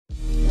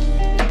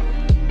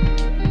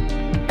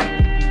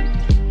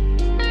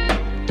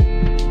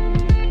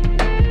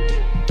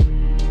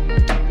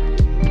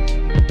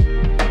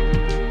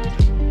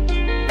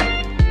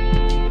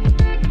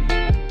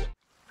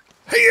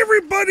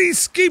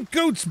everybody,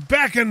 SkapeGote's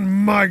back in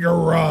my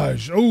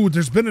garage. Oh,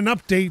 there's been an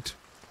update.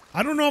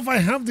 I don't know if I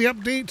have the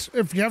update,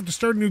 if you have to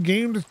start a new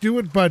game to do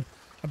it, but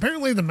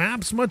apparently the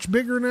map's much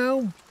bigger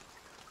now,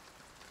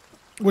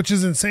 which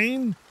is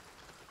insane.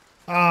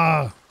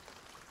 And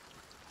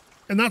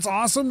that's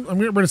awesome. I'm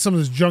getting rid of some of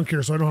this junk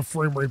here so I don't have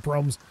frame rate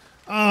problems.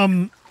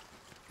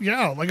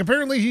 Yeah, like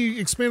apparently he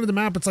expanded the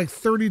map. It's like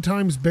 30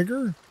 times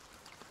bigger.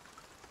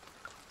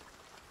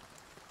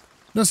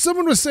 Now,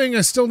 someone was saying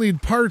I still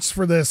need parts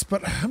for this,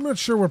 but I'm not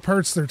sure what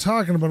parts they're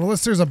talking about,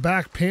 unless there's a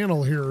back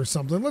panel here or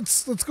something.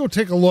 Let's go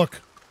take a look.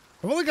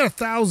 I've only got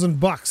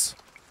 $1,000,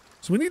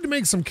 so we need to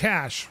make some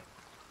cash.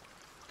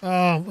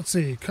 Let's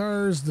see,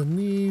 cars, the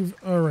Neve.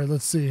 All right,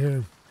 let's see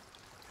here.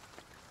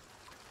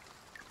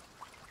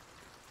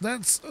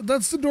 That's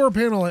the door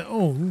panel I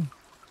own,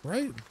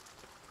 right?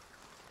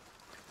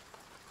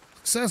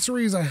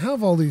 Accessories, I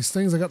have all these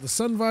things. I got the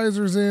sun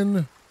visors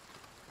in.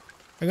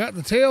 I got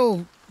the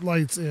tail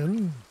lights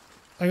in.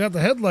 I got the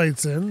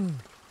headlights in.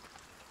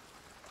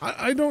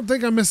 I don't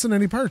think I'm missing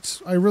any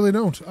parts. I really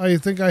don't. I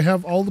think I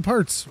have all the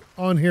parts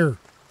on here.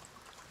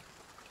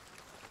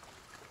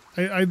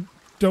 I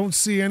don't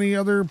see any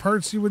other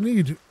parts you would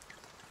need.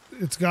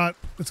 It's got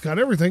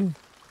everything.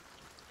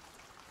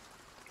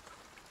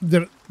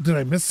 Did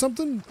I miss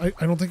something? I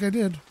don't think I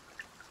did.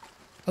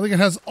 I think it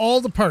has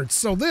all the parts.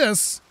 So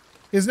this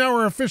is now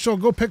our official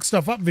go pick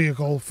stuff up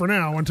vehicle for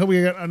now until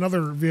we get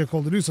another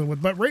vehicle to do something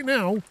with. But right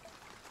now,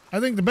 I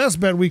think the best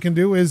bet we can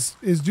do is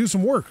do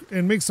some work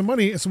and make some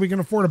money so we can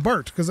afford a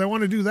BART, because I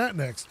want to do that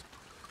next.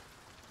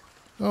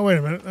 Oh, wait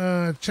a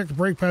minute. Check the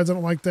brake pads. I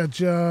don't like that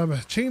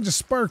job. Change the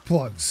spark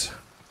plugs.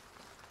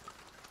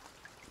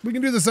 We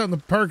can do this out in the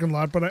parking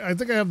lot, but I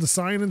think I have the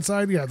sign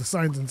inside. Yeah, the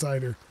sign's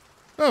inside here.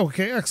 Oh,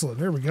 okay, excellent.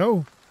 There we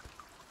go.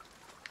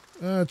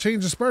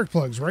 Change the spark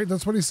plugs, right?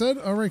 That's what he said?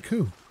 All right,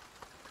 cool.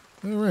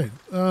 All right.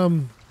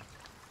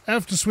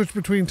 F to switch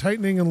between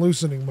tightening and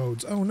loosening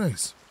modes. Oh,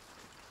 nice.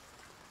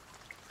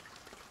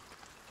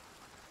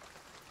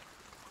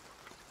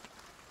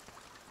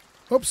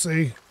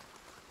 Oopsie.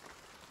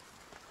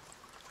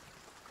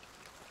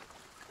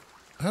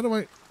 How do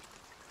I...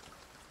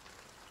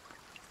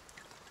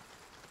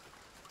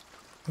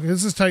 Okay,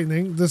 this is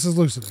tightening. This is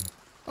loosening.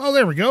 Oh,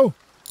 there we go.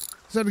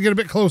 Just had to get a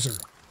bit closer.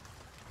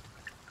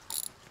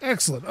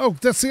 Excellent. Oh,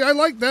 see, I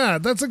like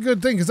that. That's a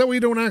good thing, because that way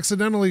you don't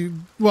accidentally...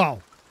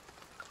 Well,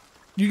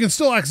 you can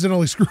still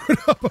accidentally screw it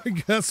up, I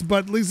guess,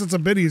 but at least it's a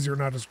bit easier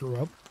not to screw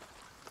up.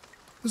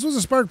 This was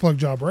a spark plug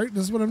job, right?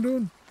 This is what I'm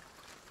doing?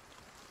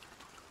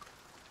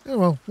 Yeah,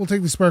 well, we'll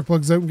take these spark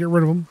plugs out and get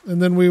rid of them, and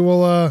then we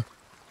will,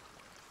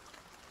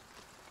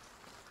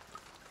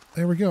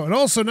 there we go. And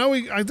also, now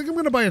I think I'm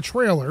going to buy a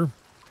trailer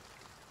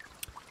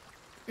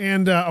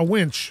and a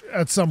winch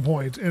at some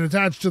point and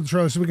attach to the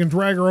trailer so we can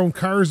drag our own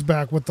cars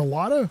back with the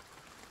Lada.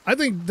 I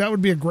think that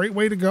would be a great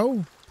way to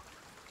go.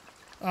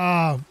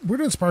 We're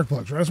doing spark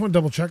plugs, right? I just want to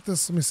double check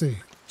this. Let me see.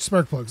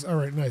 Spark plugs. All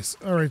right, nice.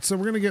 All right, so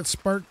we're going to get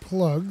spark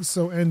plugs.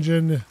 So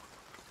engine...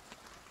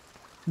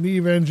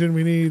 Neve engine,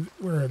 we need,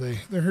 where are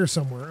they? They're here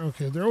somewhere.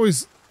 Okay, they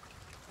always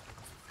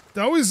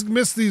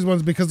miss these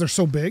ones because they're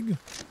so big.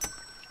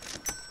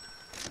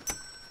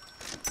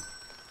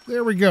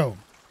 There we go.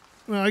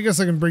 Well, I guess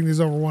I can bring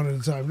these over one at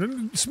a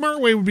time. The smart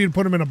way would be to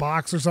put them in a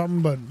box or something,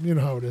 but you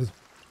know how it is.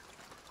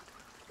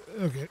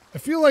 Okay, I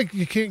feel like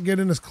you can't get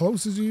in as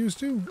close as you used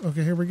to.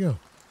 Okay, here we go.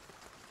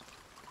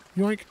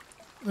 Yoink.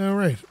 All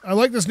right. I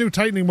like this new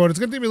tightening mode. It's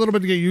going to take me a little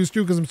bit to get used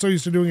to because I'm so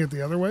used to doing it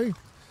the other way.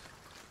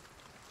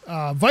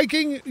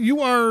 Viking,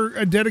 you are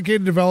a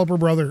dedicated developer,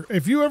 brother.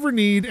 If you ever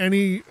need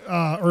any,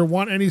 or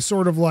want any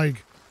sort of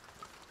like,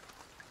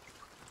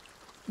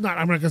 I'm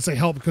not going to say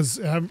help because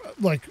I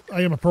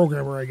am a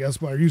programmer, I guess,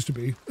 but I used to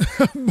be.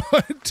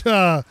 But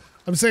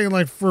I'm saying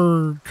like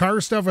for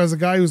car stuff, as a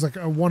guy who's like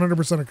a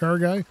 100% a car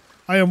guy,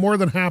 I am more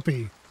than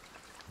happy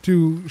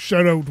to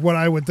shout out what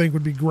I would think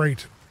would be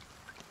great.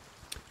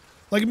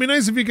 Like, it'd be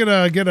nice if you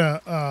could get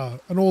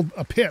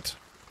a pit.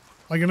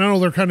 Like, and I know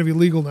they're kind of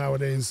illegal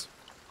nowadays.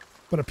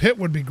 But a pit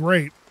would be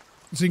great.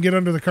 So you can get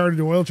under the car to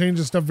do oil change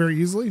and stuff very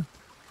easily.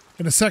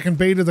 And a second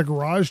bay to the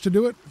garage to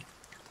do it.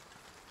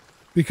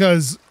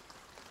 Because...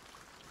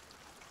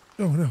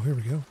 Oh, no, here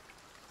we go.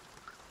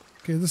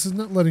 Okay, this is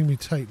not letting me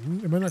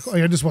tighten. Am I not... Oh,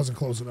 yeah, I just wasn't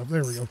close enough.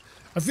 There we go.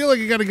 I feel like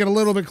you got to get a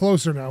little bit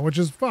closer now, which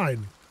is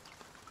fine.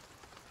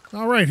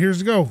 All right, here's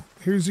you go.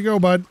 Here's you go,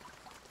 bud.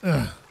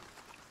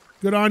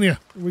 Good on you.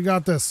 We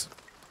got this.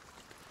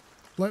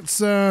 Let's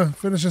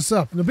finish this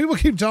up. Now, people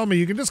keep telling me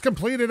you can just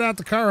complete it at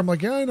the car. I'm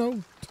like, yeah, I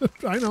know.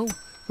 I know.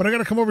 But I got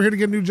to come over here to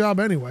get a new job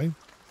anyway.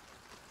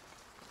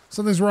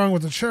 Something's wrong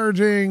with the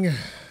charging. I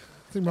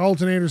think my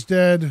alternator's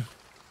dead. Do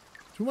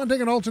you want to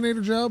take an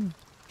alternator job?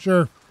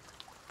 Sure.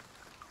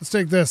 Let's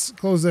take this.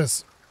 Close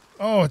this.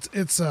 Oh,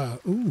 it's a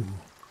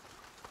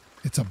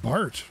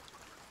BART.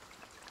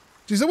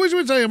 Geez, I wish I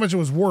would tell you how much it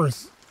was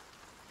worth.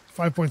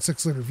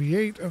 5.6 liter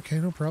V8. Okay,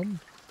 no problem.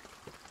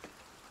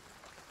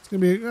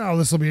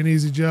 This will be an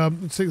easy job.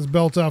 Let's take this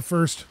belt off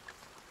first.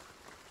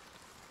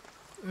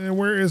 And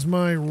where is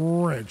my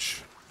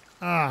wrench?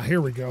 Ah, here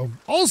we go.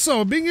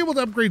 Also, being able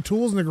to upgrade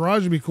tools in the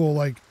garage would be cool.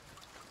 Like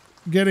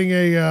getting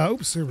a,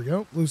 oops, here we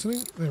go.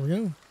 Loosening. There we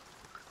go.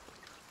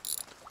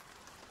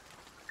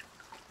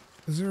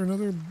 Is there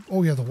another?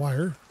 Oh, yeah, the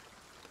wire.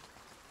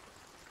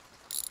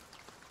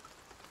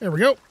 There we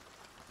go.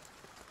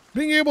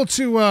 Being able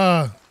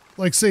to,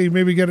 like, say,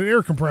 maybe get an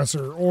air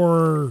compressor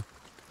or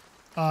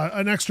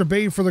an extra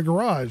bay for the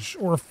garage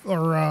or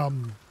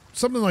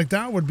something like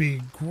that would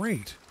be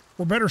great.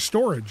 Or better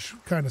storage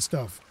kind of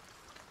stuff.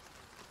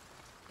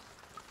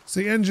 It's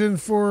the engine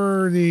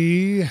for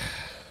the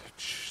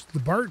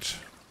BART.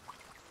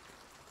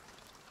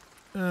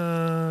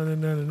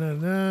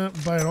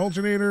 Buy an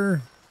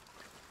alternator.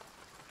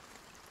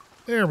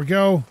 There we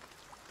go.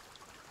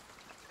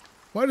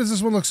 Why does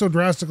this one look so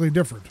drastically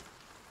different?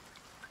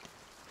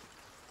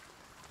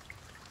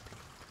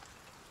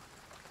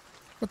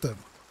 What the?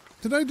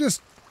 Did I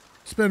just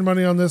spend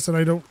money on this and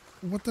I don't...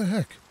 What the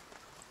heck?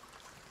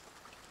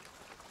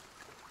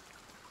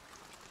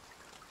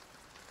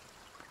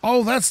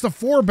 Oh, that's the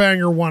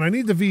 4-banger one. I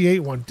need the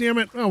V8 one. Damn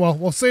it. Oh, well,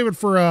 we'll save it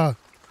for a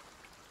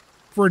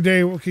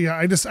day. Okay,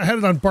 I had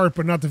it on BART,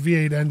 but not the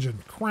V8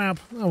 engine. Crap.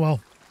 Oh, well.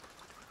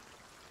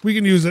 We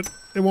can use it.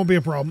 It won't be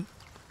a problem.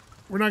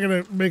 We're not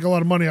going to make a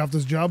lot of money off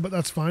this job, but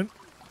that's fine.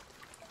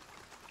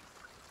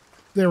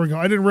 There we go.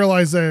 I didn't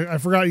realize I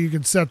forgot you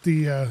could set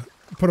the,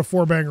 put a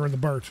 4-banger in the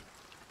BART.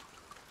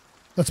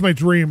 That's my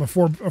dream, a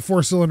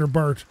 4-cylinder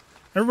BART.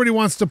 Everybody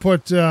wants to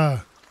put,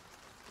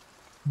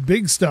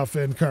 big stuff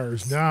in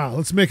cars. Nah,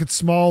 let's make it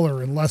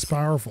smaller and less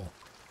powerful.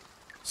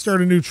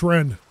 Start a new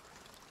trend.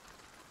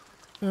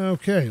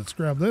 Okay, let's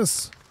grab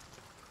this.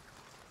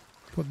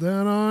 Put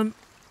that on.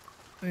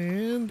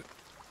 And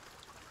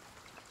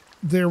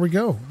there we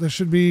go. This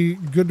should be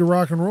good to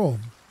rock and roll.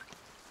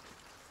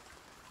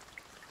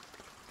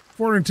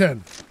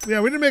 410.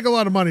 Yeah, we didn't make a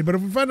lot of money, but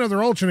if we find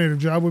another alternator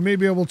job, we may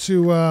be able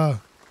to,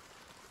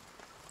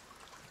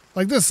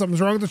 like this,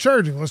 something's wrong with the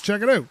charging. Let's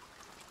check it out.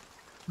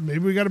 Maybe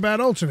we got a bad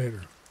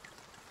alternator.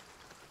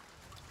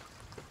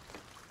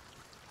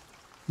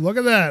 Look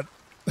at that.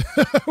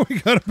 We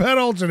got a bad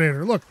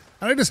alternator. Look,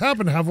 I just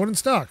happen to have one in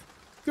stock.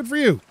 Good for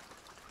you.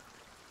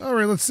 All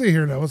right, let's see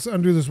here now. Let's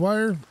undo this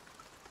wire.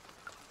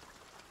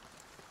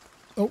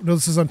 Oh, no,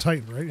 this is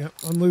untighten, right? Yeah,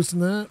 unloosen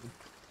that.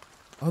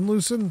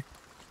 Unloosen.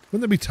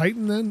 Wouldn't that be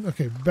tighten then?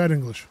 Okay, bad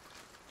English.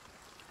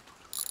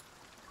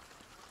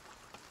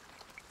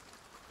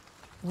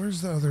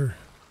 Where's the other...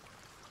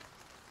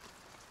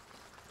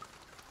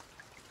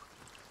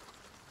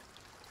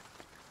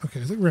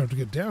 Okay, I think we're going to have to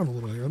get down a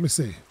little here. Let me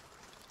see.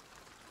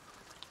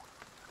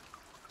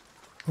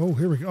 Oh,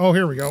 here we go. Oh,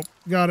 here we go.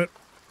 Got it.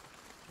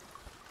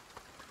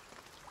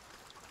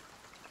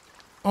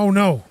 Oh,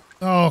 no.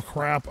 Oh,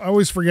 crap. I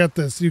always forget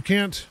this. You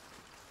can't...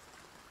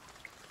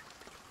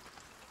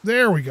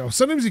 There we go.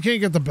 Sometimes you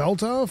can't get the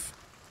belt off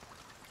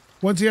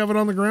once you have it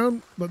on the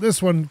ground, but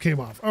this one came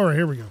off. All right,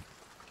 here we go.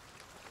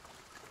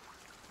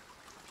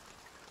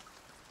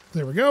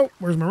 There we go.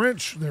 Where's my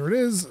wrench? There it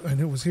is. I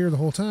knew it was here the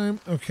whole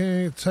time.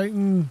 Okay,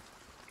 tighten.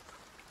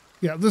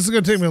 Yeah, this is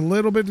going to take me a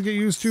little bit to get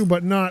used to,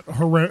 but not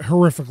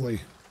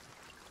horrifically.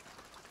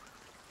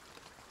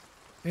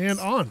 And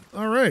on.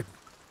 All right.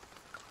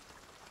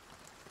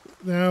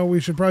 Now we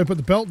should probably put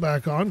the belt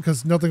back on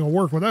because nothing will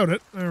work without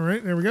it. All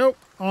right, there we go.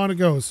 On it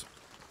goes.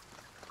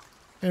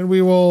 And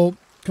we will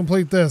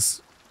complete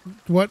this.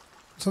 What?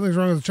 Something's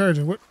wrong with the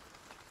charging. What?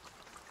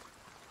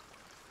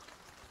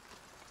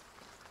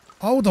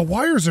 Oh, the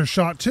wires are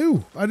shot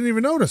too. I didn't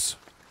even notice.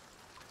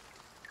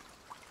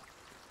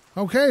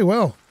 Okay,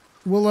 well,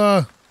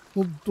 we'll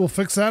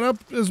fix that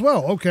up as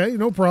well. Okay,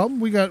 no problem.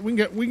 We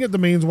can get the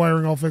mains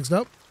wiring all fixed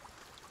up.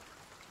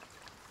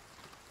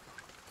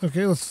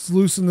 Okay, let's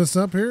loosen this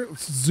up here.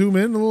 Let's zoom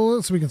in a little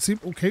bit so we can see.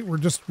 Okay, we're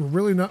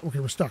really not. Okay,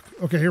 we're stuck.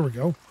 Okay, here we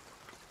go.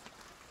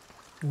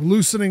 We're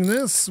loosening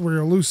this.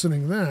 We're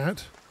loosening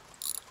that.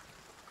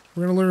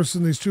 We're going to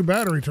loosen these 2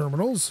 battery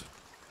terminals.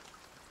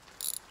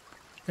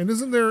 And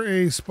isn't there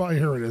a spot?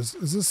 Here it is.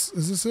 Is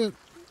this it?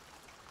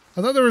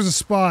 I thought there was a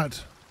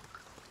spot.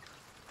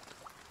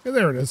 Yeah,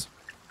 there it is.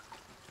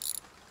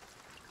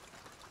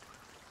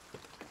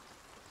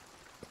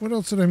 What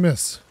else did I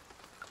miss?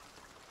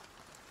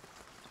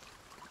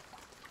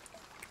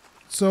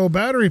 So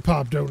battery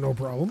popped out, no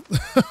problem.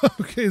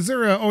 Okay, is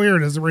there a... Oh, here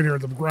it is. Right here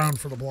at the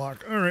ground for the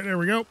block. All right, there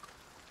we go.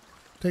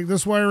 Take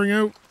this wiring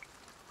out.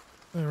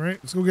 All right,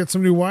 let's go get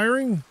some new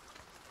wiring.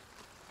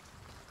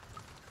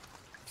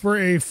 For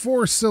a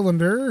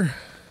 4-cylinder,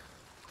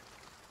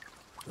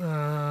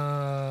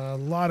 a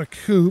lot of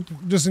coupe,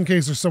 just in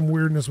case there's some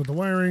weirdness with the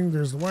wiring.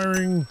 There's the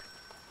wiring.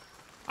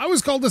 I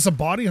always called this a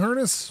body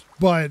harness,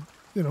 but,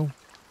 you know,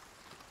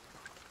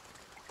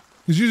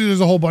 because usually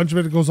there's a whole bunch of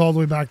it that goes all the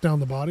way back down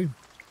the body.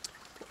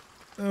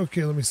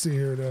 Okay, let me see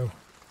here now.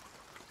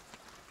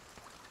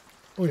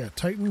 Oh yeah,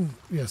 tighten.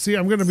 Yeah, see,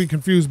 I'm going to be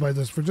confused by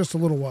this for just a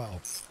little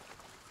while.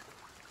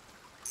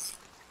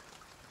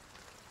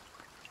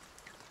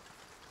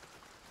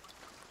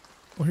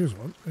 Oh, here's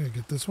one. Hey,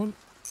 get this one.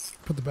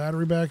 Put the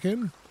battery back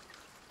in.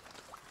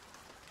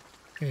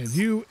 And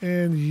you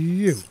and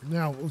you.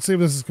 Now, let's see if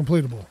this is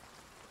completable.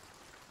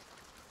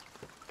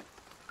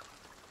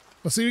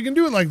 Let's see, we can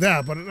do it like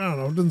that, but I don't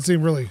know. It doesn't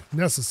seem really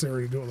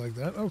necessary to do it like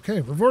that.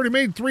 Okay, we've already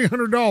made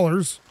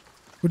 $300,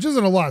 which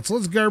isn't a lot. So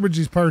let's garbage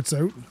these parts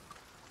out.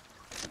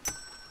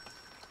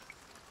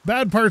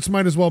 Bad parts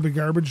might as well be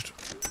garbaged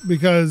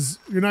because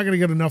you're not going to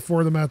get enough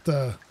for them at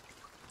the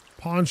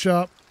pawn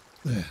shop.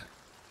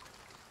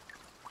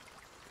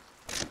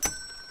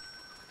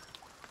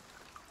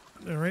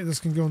 All right, this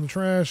can go in the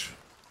trash.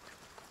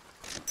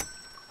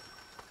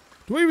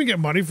 Do we even get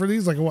money for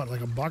these? Like what,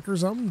 like $1 or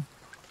something?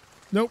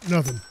 Nope,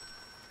 nothing.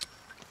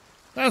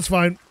 That's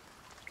fine.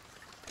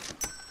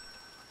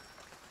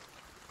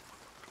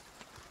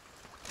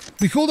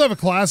 Be cool to have a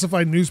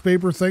classified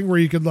newspaper thing where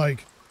you could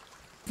like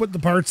put the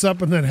parts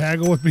up and then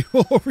haggle with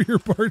people over your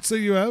parts that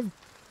you have.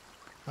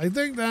 I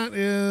think that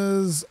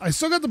is... I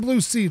still got the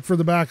blue seat for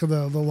the back of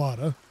the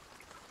Lada.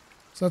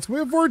 So that's... We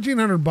have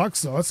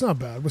 $1,400 though. That's not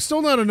bad. But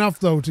still not enough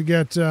though to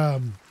get...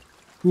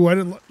 Ooh, I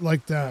didn't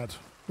like that.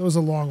 That was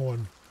a long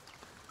one.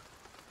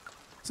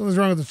 Something's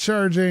wrong with the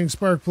charging,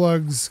 spark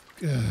plugs,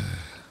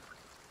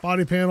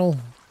 body panel.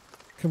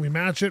 Can we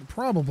match it?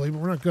 Probably, but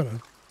we're not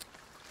gonna.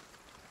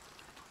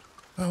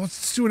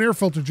 Let's do an air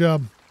filter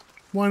job.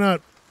 Why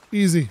not?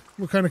 Easy.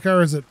 What kind of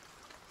car is it?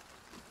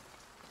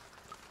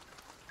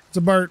 It's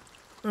a Bart.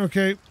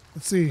 Okay,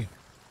 let's see.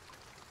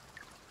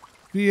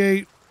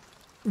 V8.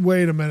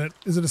 Wait a minute.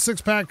 Is it a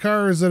 6-pack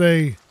car or is it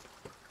a...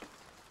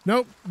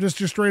 Nope, just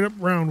your straight up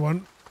round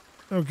one.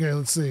 Okay,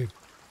 let's see.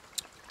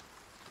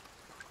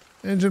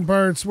 Engine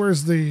parts,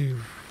 where's the...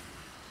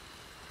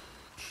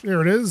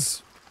 There it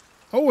is.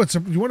 Oh, it's a...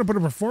 You want to put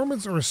a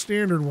performance or a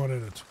standard one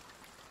in it?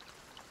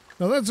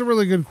 Now that's a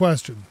really good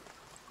question.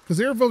 Because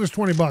the air filter's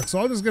 $20,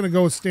 so I'm just going to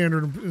go with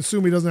standard and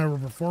assume he doesn't have a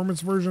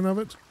performance version of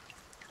it.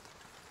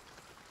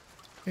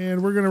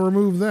 And we're going to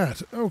remove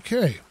that.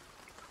 Okay.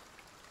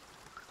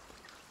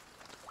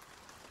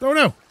 Oh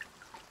no!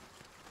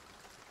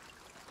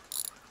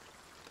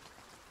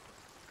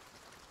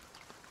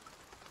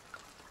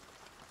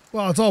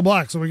 Well, it's all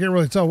black, so we can't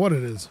really tell what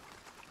it is.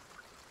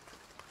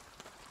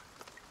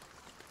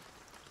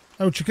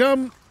 Out you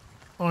come.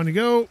 On you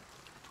go.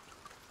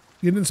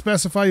 You didn't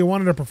specify you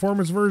wanted a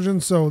performance version,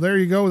 so there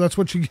you go. That's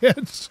what you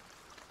get.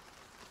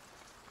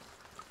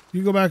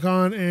 You go back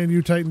on and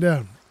you tighten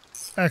down.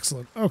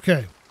 Excellent.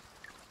 Okay.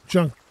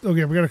 Junk.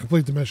 Okay, we got to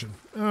complete the mission.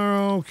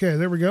 Okay,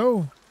 there we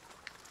go.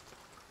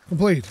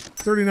 Complete.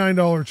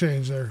 $39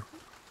 change there.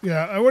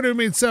 Yeah, I would have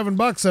made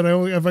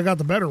 $7 if I got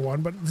the better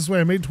one, but this way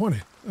I made 20.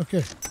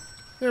 Okay.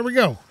 There we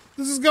go.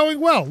 This is going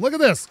well. Look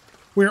at this.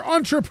 We're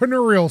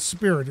entrepreneurial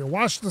spirit. You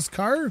wash this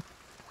car.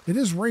 It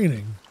is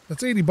raining.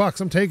 That's $80.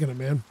 I'm taking it,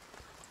 man.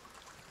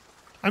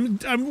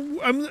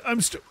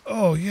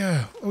 Oh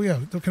yeah. Oh yeah.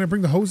 Can I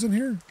bring the hose in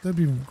here? That'd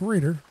be even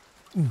greater.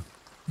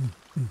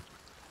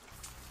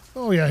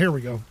 Oh yeah, here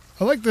we go.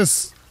 I like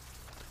this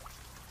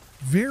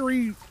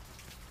very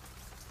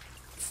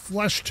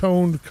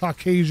flesh-toned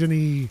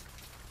Caucasian-y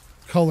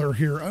color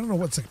here. I don't know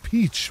what's like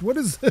peach. What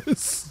is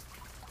this?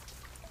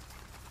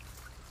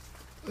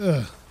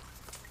 Ugh.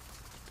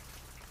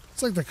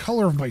 It's like the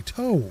color of my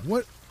toe.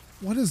 What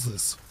is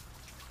this?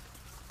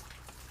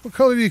 What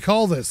color do you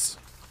call this?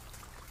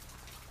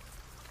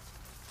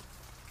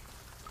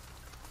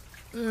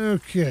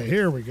 Okay,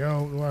 here we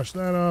go. Wash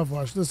that off.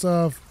 Wash this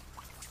off.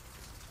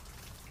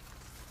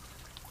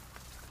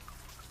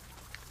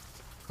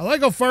 I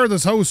like how far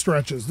this hose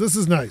stretches. This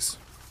is nice.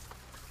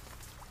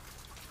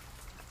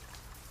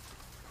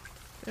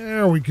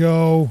 There we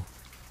go.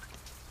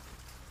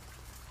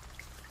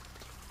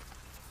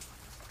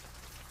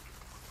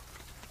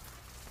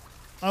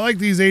 I like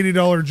these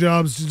 $80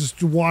 jobs to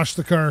just wash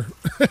the car.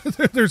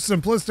 They're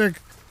simplistic.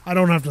 I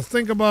don't have to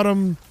think about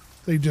them.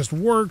 They just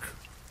work.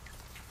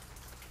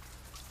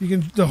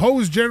 The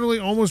hose generally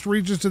almost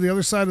reaches to the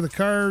other side of the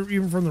car,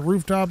 even from the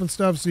rooftop and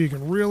stuff, so you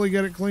can really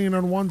get it clean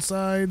on one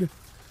side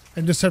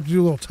and just have to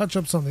do little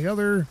touch-ups on the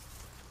other.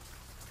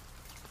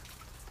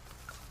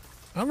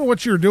 I don't know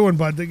what you were doing,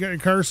 bud, to get your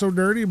car so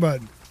dirty,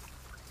 but...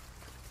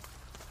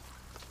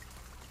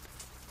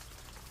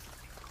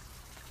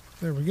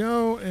 There we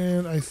go,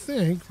 and I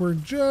think we're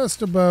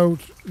just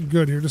about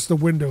good here. Just the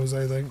windows,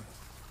 I think.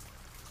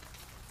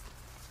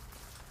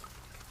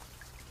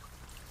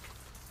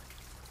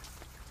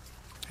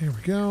 Here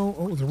we go.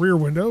 Oh, the rear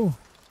window.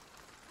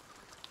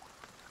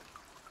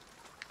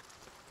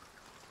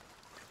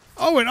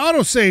 Oh, it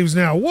auto-saves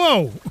now.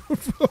 Whoa!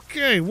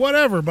 Okay,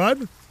 whatever,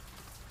 bud.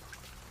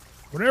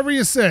 Whatever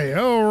you say.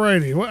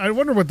 Alrighty. I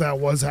wonder what that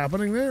was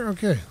happening there.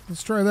 Okay,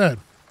 let's try that.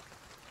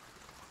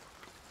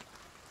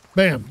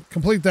 Bam.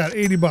 Complete that.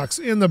 $80.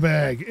 In the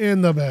bag.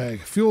 In the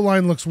bag. Fuel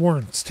line looks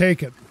worn. Let's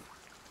take it.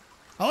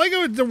 I like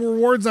how the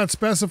reward's not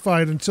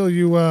specified until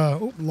you,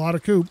 oh, a lot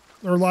of coupe.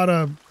 Or a lot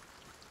of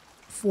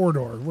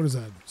four-door. What is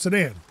that?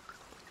 Sedan.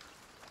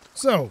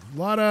 So,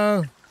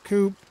 Lada,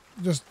 coupe,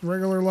 just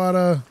regular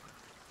Lada.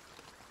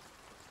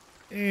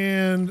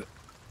 And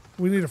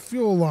we need a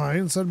fuel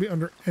line, so that'd be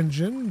under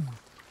engine.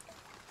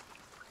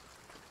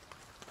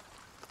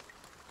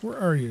 Where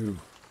are you?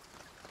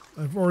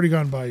 I've already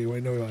gone by you. I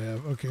know I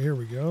have. Okay, here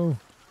we go.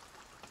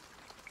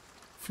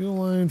 Fuel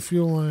line,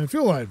 fuel line,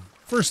 fuel line.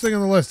 First thing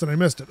on the list, and I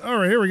missed it. All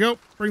right, here we go.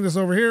 Bring this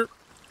over here.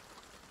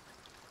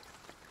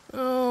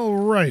 All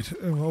right,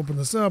 and we'll open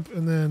this up,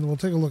 and then we'll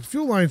take a look.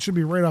 Fuel line should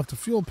be right off the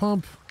fuel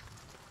pump.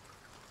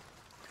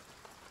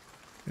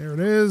 There it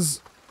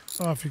is.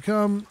 Off you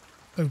come.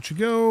 Out you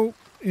go.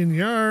 In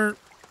you are.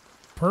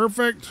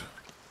 Perfect.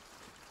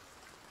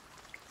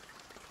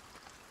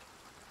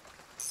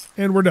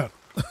 And we're done.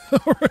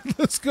 All right,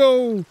 let's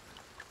go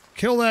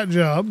kill that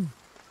job.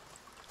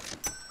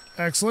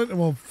 Excellent, and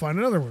we'll find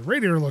another one.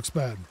 Radiator looks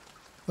bad.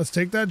 Let's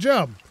take that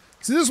job.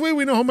 See, this way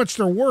we know how much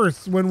they're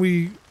worth when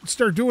we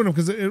start doing them,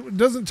 because it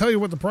doesn't tell you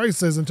what the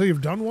price is until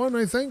you've done one,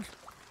 I think.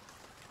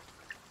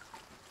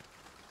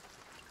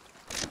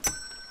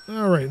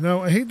 All right,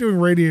 now I hate doing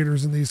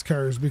radiators in these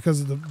cars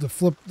because of the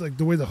flip, like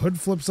the way the hood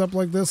flips up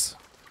like this.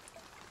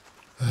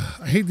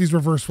 I hate these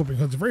reverse flipping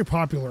hoods. They're very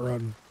popular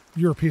on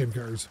European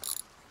cars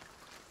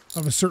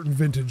of a certain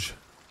vintage.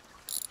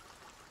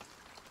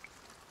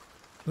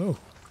 Oh.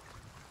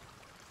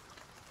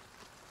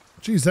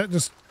 Geez, that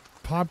just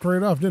popped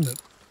right off, didn't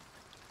it?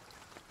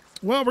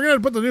 Well, we're going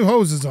to put the new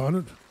hoses on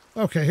it.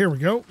 Okay, here we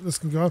go. This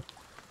can go up.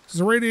 This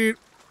is a radiator.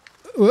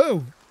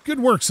 Whoa, good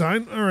work,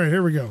 sign. All right,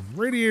 here we go.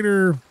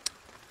 Radiator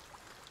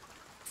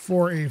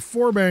for a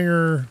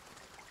 4-banger.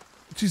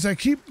 Geez, I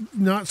keep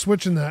not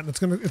switching that, and it's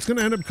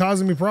gonna end up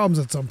causing me problems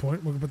at some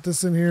point. We'll put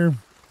this in here.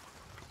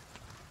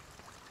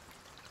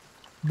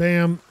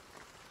 Bam.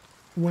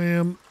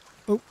 Wham.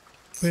 Oh,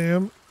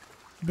 bam.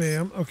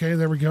 Bam. Okay,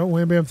 there we go.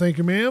 Wham, bam, thank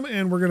you, ma'am.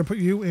 And we're going to put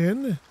you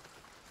in.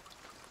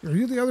 Are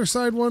you the other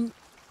side one?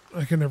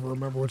 I can never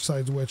remember which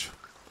side's which.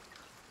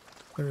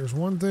 There's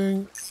one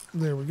thing.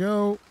 There we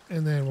go.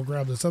 And then we'll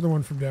grab this other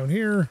one from down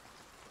here.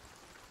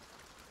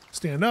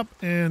 Stand up,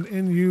 and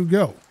in you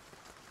go.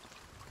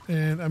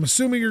 And I'm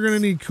assuming you're going to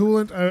need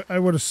coolant. I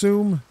would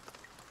assume.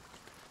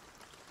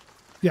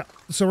 Yeah,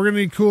 so we're going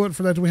to need coolant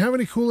for that. Do we have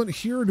any coolant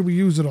here, or do we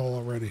use it all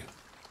already?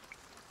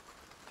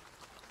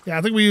 Yeah,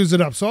 I think we used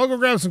it up. So I'll go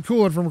grab some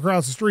coolant from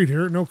across the street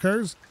here. No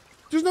cars.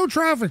 There's no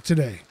traffic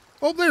today.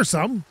 Oh, there's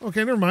some.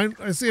 Okay, never mind.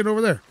 I see it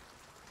over there.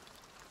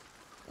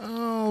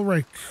 All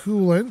right,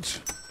 coolant.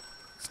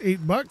 It's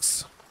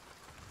 $8.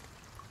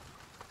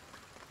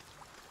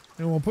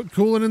 And we'll put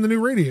coolant in the new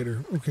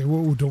radiator. Okay,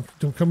 whoa,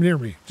 don't come near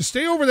me. Just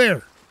stay over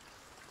there.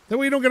 That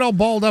way you don't get all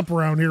balled up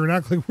around here and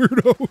act like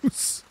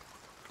weirdos.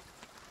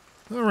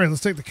 All right,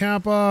 let's take the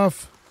cap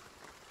off.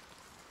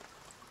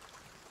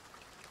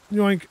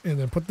 Yoink, and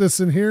then put this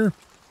in here.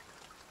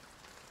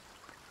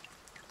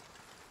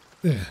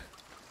 Yeah.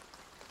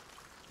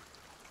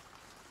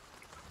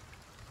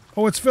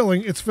 Oh, it's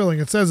filling. It's filling.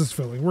 It says it's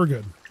filling. We're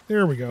good.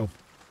 There we go.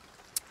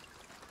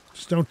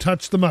 Just don't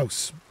touch the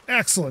mouse.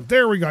 Excellent.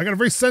 There we go. I got a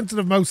very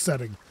sensitive mouse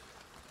setting.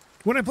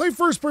 When I play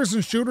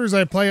first-person shooters,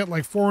 I play at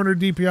like 400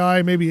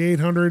 DPI, maybe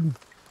 800.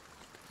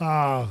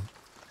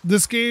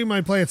 This game,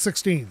 I play at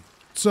 16.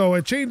 So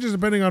it changes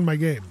depending on my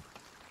game.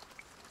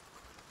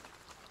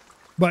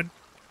 But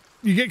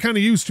you get kind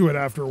of used to it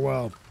after a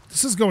while.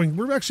 This is going,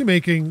 we've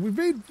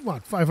made,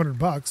 what,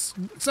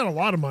 $500? It's not a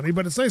lot of money,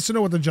 but it's nice to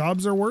know what the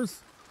jobs are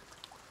worth.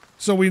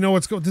 So we know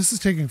what's going, this is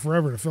taking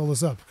forever to fill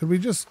this up. Could we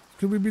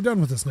be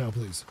done with this now,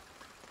 please?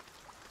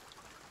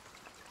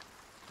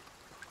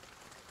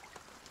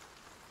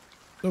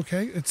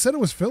 Okay, it said it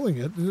was filling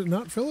it. Did it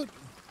not fill it?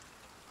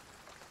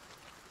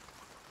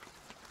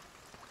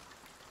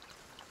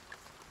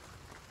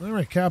 All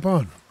right, cap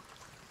on.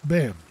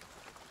 Bam.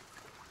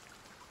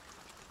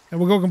 And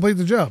we'll go complete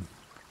the job.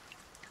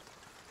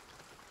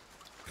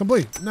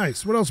 Complete.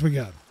 Nice. What else we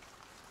got?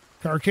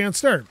 Car can't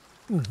start.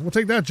 We'll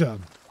take that job.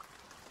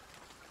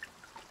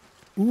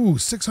 Ooh,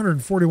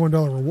 $641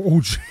 reward. Oh,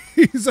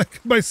 jeez.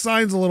 My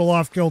sign's a little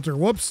off kilter.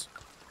 Whoops.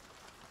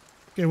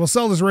 Okay, we'll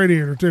sell this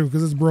radiator, too,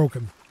 because it's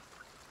broken.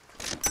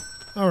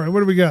 All right, what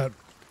do we got?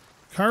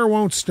 Car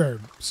won't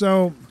start.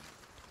 So,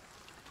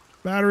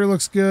 battery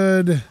looks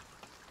good.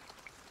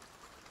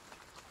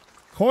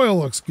 Coil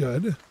looks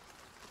good.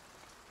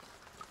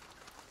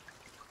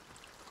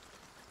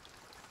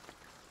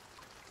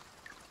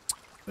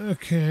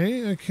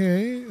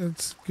 Okay,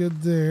 that's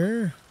good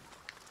there.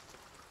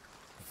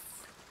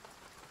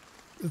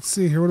 Let's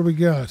see here, what do we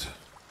got?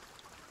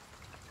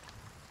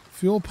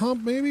 Fuel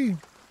pump, maybe?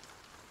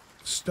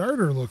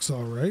 Starter looks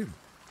all right.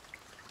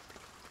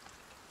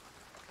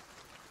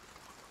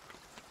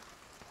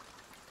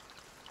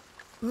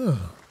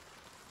 Oh.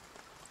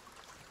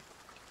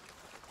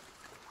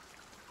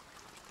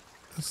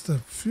 That's the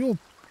fuel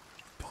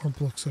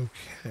pump looks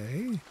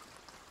okay.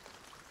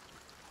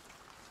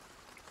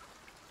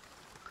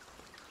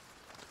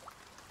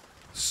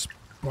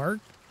 Spark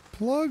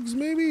plugs,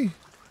 maybe?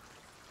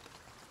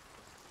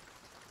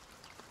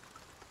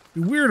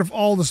 It'd be weird if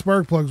all the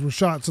spark plugs were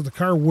shot so the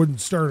car wouldn't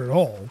start at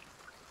all.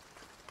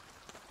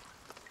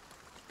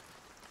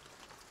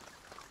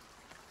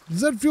 Does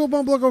that fuel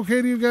pump look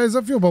okay to you guys?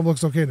 That fuel pump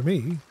looks okay to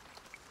me.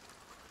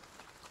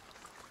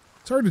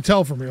 It's hard to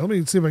tell from here. Let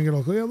me see if I can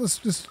get a... Yeah, let's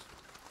just...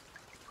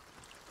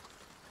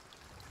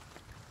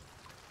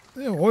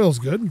 Yeah, oil's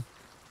good.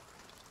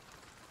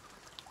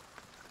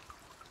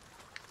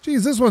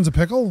 Geez, this one's a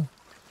pickle.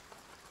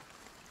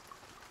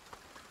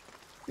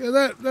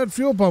 Yeah, that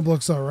fuel pump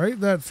looks all right.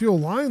 That fuel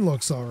line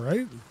looks all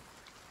right.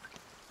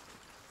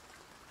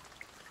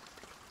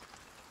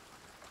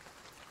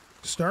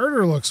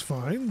 Starter looks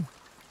fine.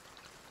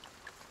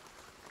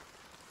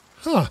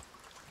 Huh.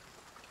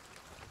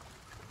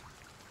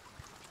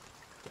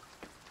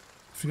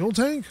 Fuel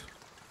tank?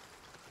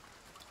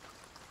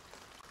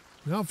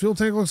 No, fuel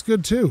tank looks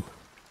good too.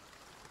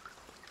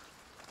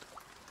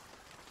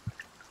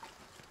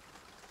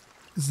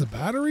 Is the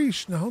battery?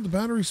 No, the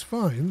battery's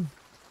fine.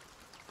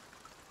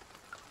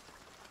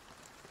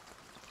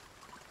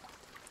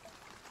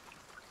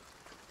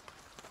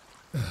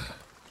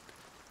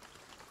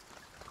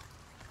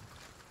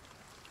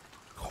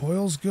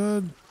 Coil's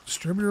good.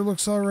 Distributor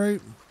looks all right.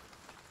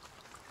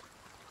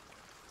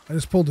 I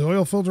just pulled the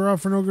oil filter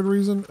off for no good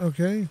reason.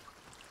 Okay.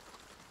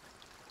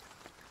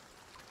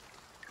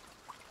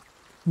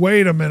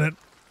 Wait a minute.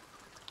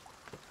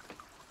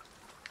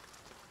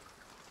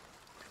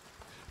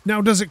 Now,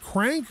 does it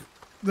crank?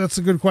 That's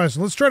a good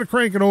question. Let's try to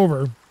crank it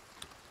over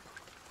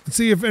and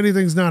see if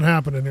anything's not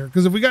happening here.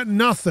 Because if we got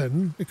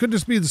nothing, it could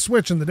just be the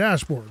switch in the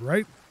dashboard,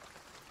 right?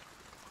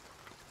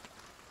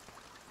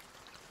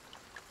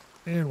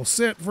 And we'll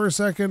sit for a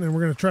second, and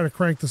we're going to try to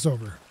crank this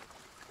over.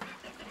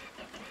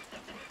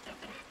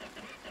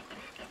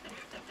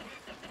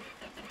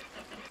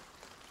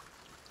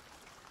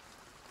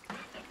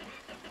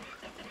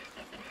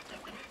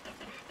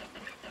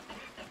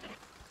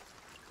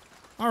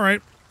 All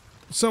right.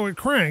 So it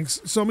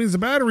cranks. So it means the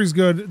battery's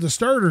good. The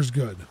starter's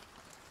good.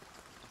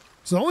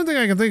 So the only thing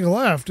I can think of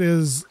left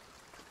is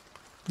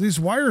these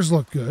wires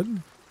look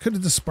good.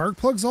 Could the spark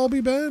plugs all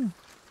be bad?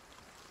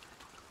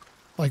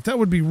 Like, that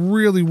would be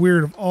really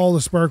weird if all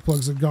the spark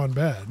plugs had gone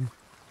bad.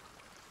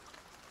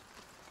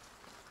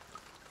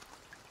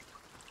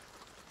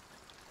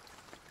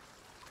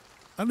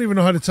 I don't even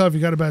know how to tell if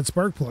you got a bad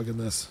spark plug in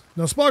this.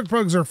 Now, spark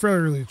plugs are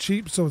fairly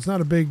cheap, so it's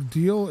not a big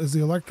deal. Is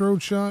the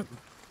electrode shot?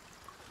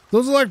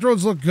 Those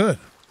electrodes look good.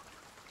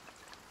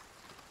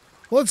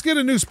 Well, let's get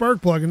a new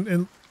spark plug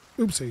and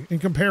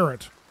compare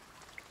it.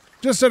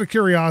 Just out of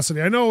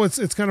curiosity. I know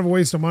it's kind of a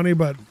waste of money,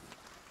 but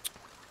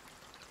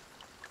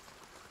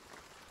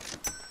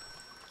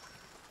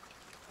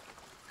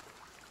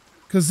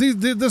because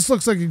this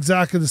looks like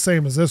exactly the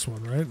same as this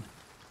one, right?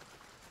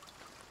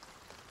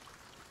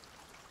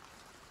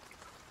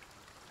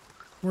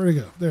 Where'd it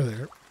go? There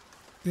they are.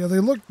 Yeah,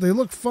 they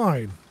look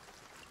fine.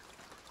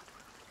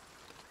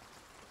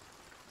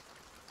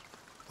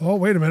 Oh,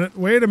 wait a minute.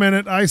 Wait a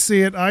minute. I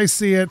see it. I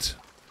see it.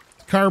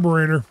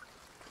 Carburetor.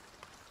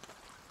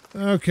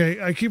 Okay,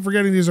 I keep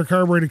forgetting these are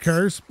carbureted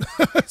cars.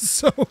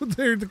 So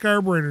there, the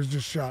carburetor's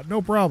just shot.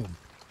 No problem.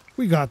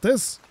 We got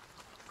this.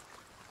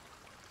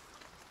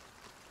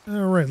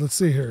 All right, let's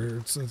see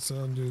here. Let's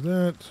undo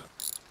that.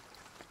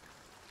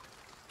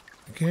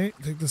 Okay,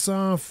 take this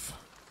off.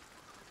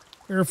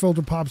 Air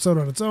filter pops out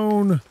on its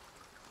own.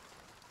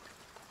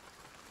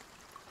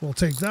 We'll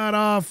take that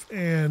off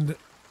and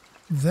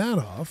that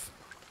off.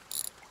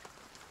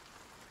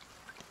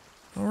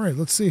 All right,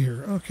 let's see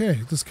here.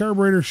 Okay, this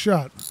carburetor's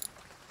shot.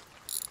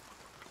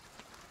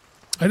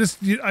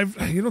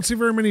 You don't see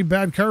very many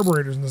bad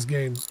carburetors in this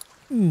game.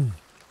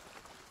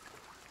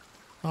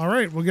 All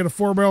right, we'll get a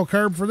 4-barrel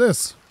carb for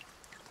this.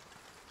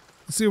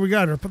 Let's see what we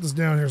got here. Put this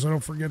down here so I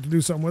don't forget to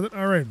do something with it.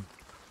 All right.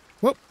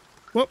 Whoop,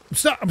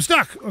 I'm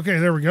stuck. Okay,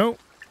 there we go.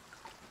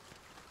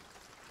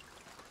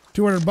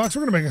 $200.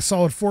 We're gonna make a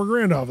solid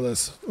 $4,000 off of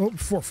this. Oh,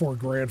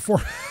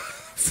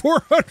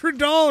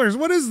 $400.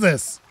 What is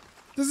this?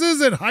 This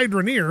isn't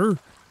Hydroneer,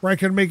 where I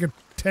can make a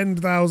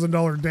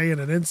 $10,000 day in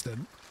an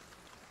instant.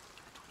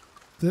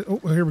 Oh,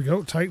 here we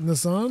go. Tighten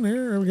this on.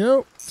 Here we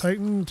go.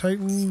 Titans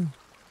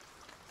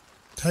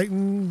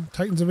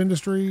of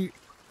Industry.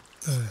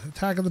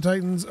 Attack of the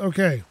Titans.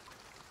 Okay.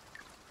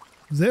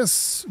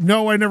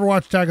 No, I never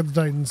watched Attack of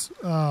the Titans.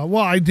 Well,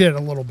 I did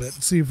a little bit,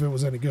 see if it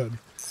was any good.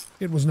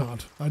 It was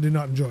not. I did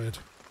not enjoy it.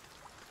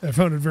 I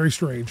found it very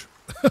strange.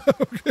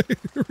 Okay,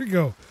 here we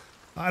go.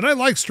 And I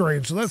like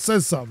strange, so that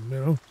says something,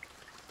 you know.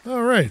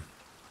 All right.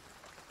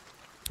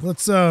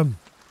 Let's, I'm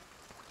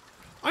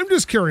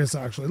just curious,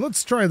 actually.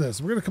 Let's try this.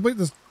 We're going to complete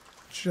this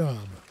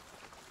job.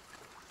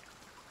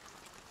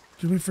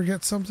 Did we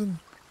forget something?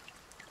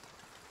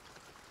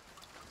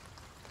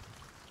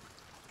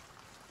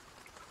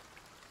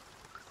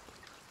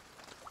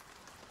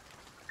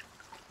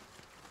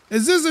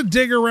 Is this a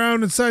dig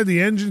around inside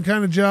the engine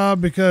kind of job?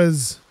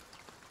 Because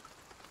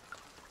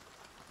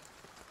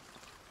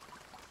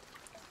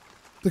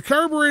the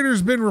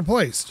carburetor's been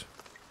replaced.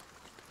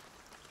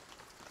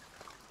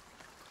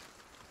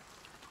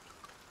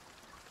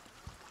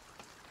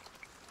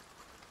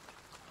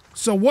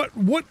 So what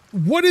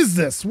is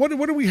this? What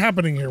are we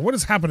happening here? What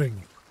is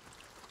happening?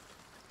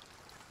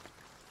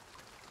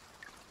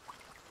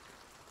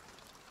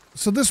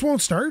 So this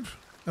won't start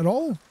at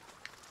all?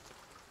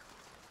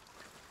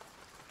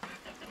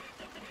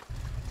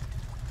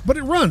 But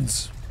it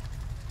runs.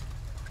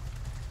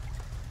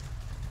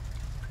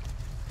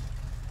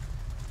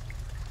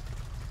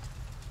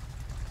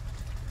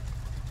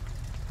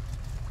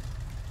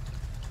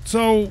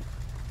 So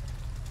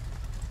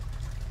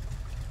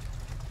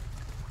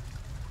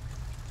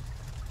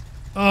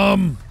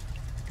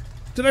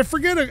did I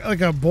forget like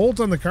a bolt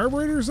on the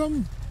carburetor or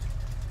something?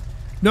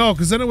 No,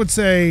 because then it would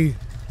say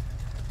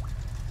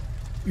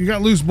you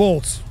got loose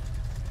bolts.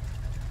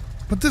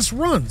 But this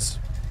runs.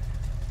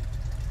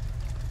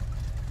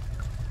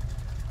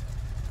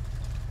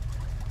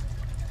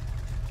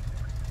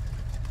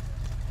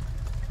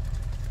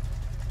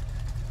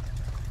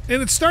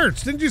 And it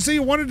starts. Didn't you say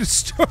you wanted to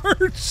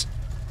start?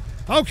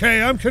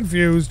 Okay, I'm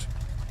confused.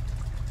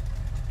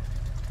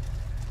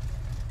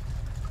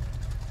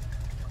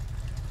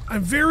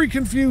 I'm very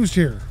confused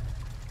here.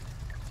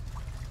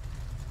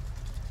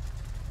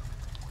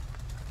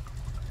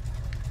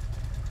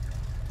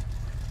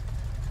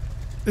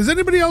 Is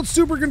anybody else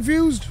super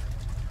confused?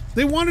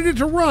 They wanted it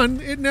to run.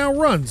 It now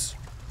runs.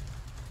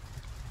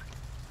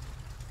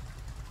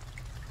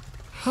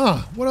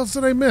 Huh. What else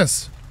did I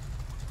miss?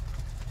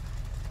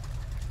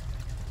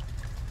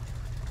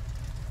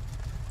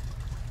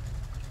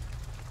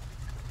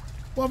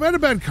 Well, I've had a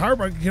bad car,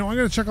 but, you know, I'm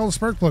going to check all the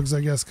spark plugs,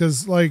 I guess,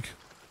 because, like,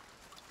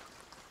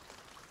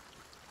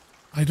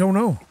 I don't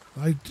know.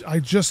 I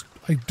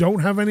don't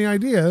have any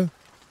idea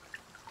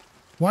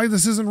why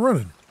this isn't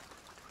running.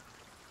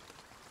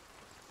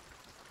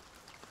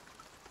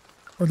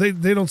 Or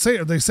they don't say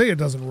it. They say it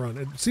doesn't run.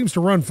 It seems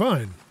to run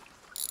fine.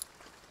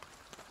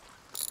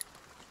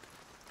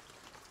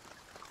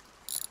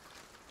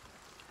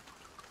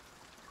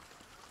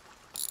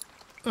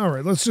 All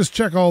right, let's just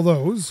check all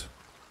those.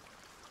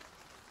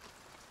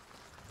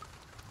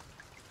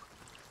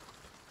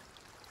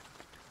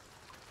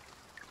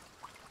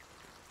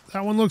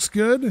 That one looks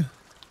good.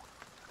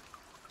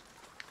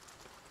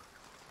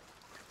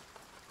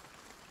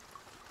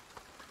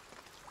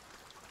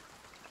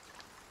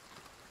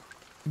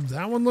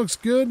 That one looks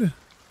good.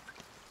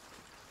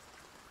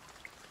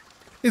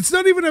 It's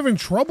not even having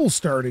trouble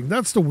starting.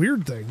 That's the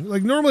weird thing.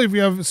 Like normally if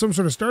you have some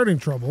sort of starting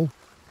trouble,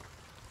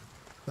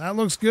 that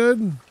looks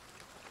good.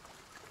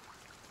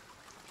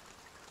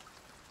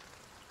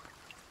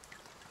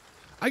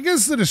 I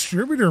guess the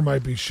distributor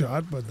might be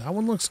shot, but that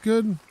one looks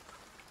good.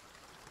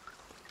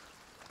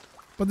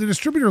 But the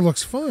distributor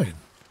looks fine.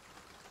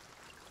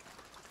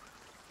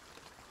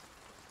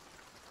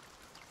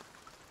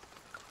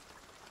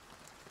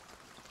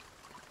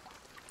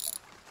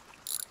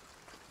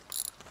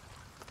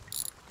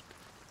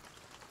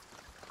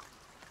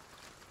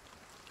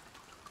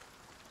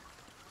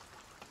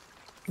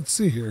 Let's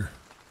see here.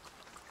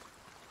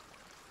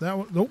 That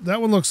one, nope,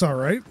 that one looks all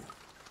right.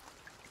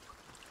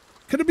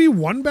 Could it be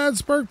one bad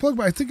spark plug?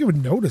 But I think it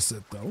would notice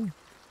it though.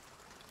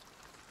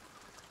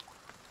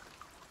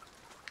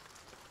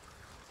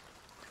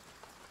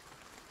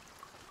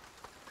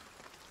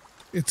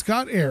 It's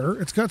got air.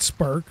 It's got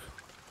spark.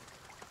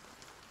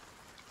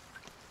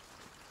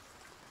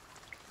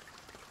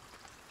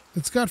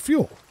 It's got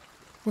fuel.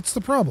 What's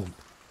the problem?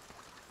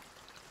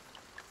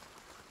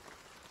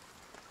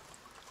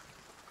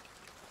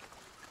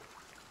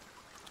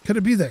 Could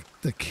it be that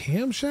the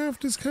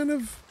camshaft is kind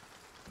of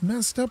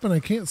messed up and I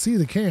can't see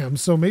the cam,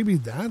 so maybe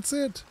that's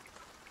it?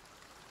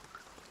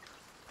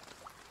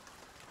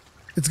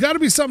 It's got to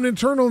be something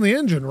internal in the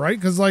engine, right?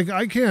 Because, like,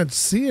 I can't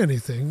see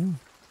anything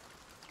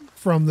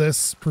from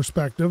this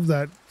perspective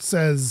that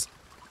says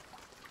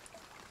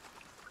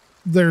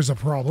there's a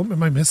problem.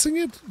 Am I missing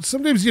it?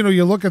 Sometimes, you know,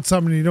 you look at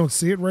something and you don't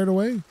see it right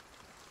away.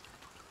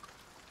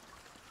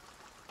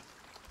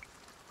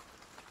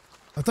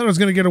 I thought I was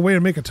going to get away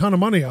and make a ton of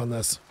money on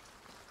this.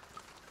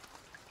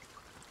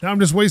 Now I'm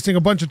just wasting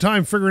a bunch of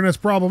time figuring this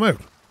problem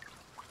out.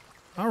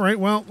 All right,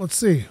 well, let's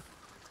see.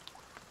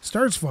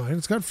 Starts fine.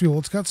 It's got fuel.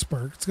 It's got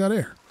spark. It's got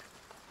air.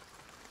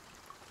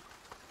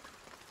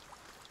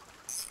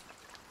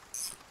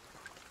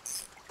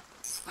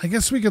 I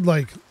guess we could,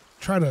 like,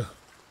 try to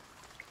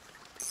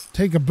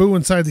take a boo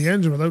inside the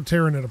engine without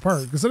tearing it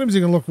apart. Because sometimes you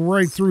can look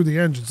right through the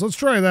engine. So let's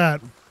try that.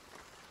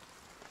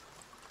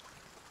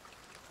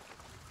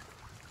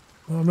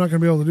 Well, I'm not going to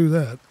be able to do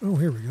that. Oh,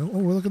 here we go. Oh,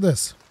 well, look at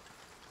this.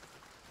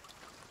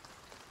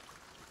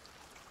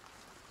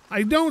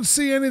 I don't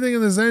see anything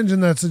in this engine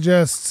that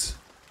suggests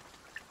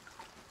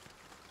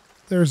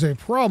there's a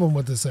problem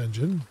with this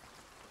engine.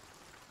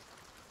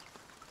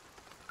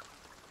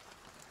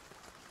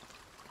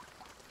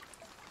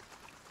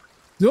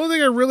 The only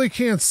thing I really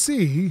can't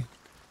see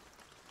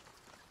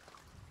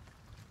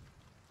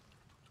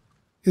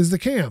is the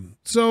cam.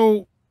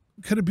 So,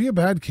 could it be a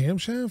bad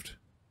camshaft?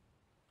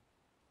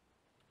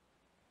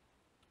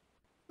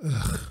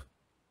 Ugh.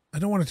 I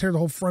don't want to tear the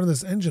whole front of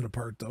this engine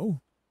apart, though.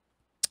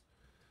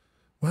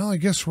 Well, I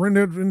guess we're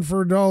in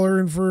for $1,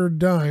 in for a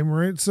dime,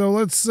 right? So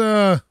let's,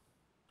 I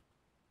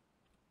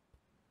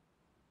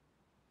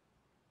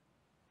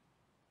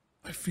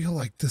feel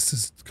like this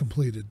is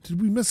completed.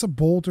 Did we miss a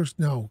bolt or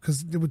no?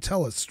 Because it would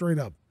tell us straight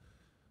up.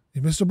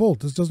 You missed a bolt.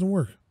 This doesn't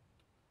work.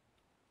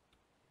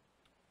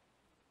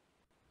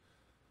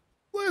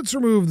 Let's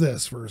remove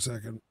this for a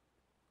second.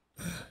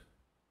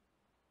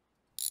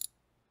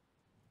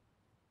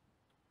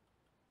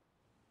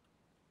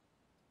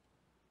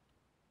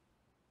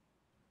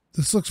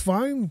 This looks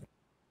fine.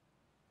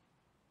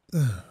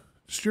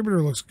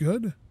 Distributor looks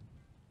good.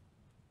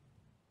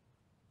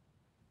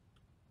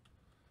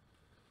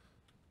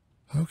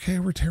 Okay,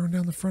 we're tearing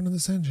down the front of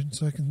this engine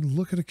so I can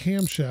look at a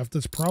camshaft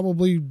that's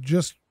probably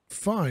just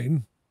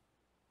fine.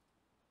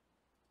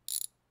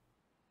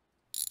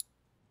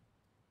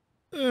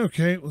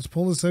 Okay, let's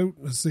pull this out.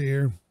 Let's see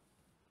here.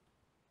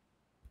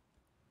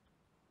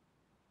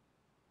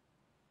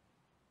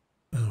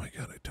 Oh my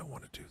God, I don't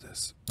want to do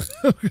this.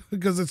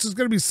 Because it's just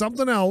going to be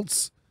something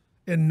else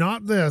and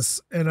not this.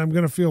 And I'm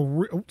going to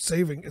feel,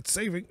 saving. It's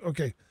saving.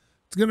 Okay.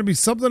 It's going to be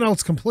something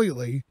else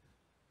completely.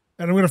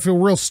 And I'm going to feel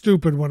real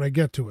stupid when I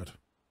get to it.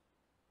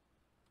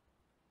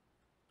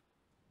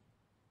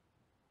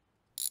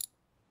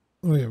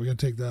 Oh yeah, we got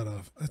to take that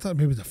off. I thought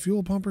maybe the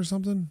fuel pump or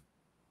something.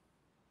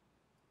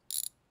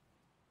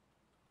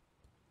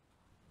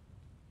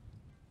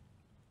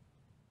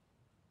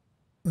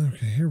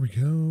 Okay, here we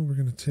go. We're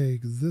going to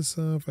take this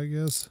off, I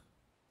guess.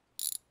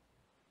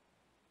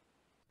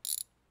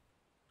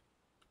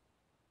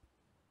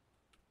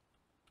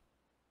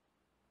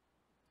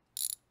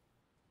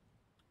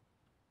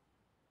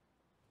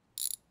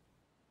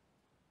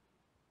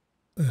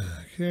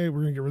 Okay,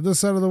 we're going to get rid of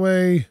this out of the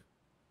way.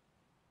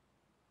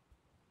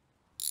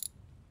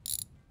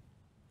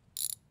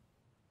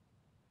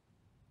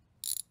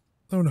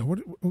 Oh no,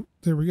 oh,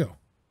 there we go.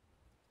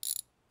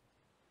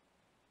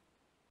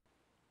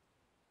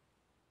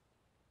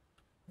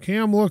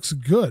 Cam looks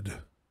good.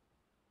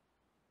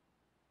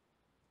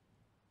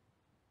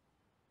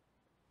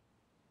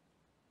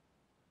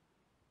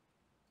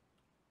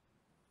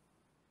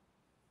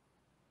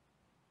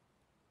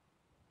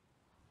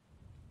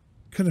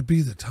 Could it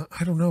be the time?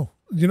 I don't know.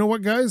 You know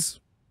what, guys?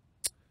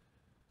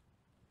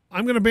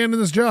 I'm going to abandon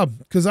this job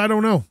because I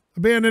don't know.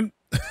 Abandon.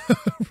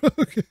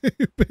 Okay,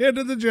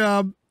 abandon the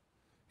job.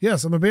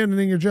 Yes, I'm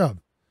abandoning your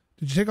job.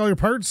 Did you take all your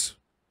parts?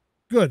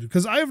 Good,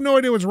 because I have no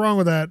idea what's wrong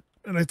with that.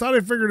 And I thought I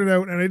figured it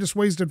out, and I just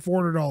wasted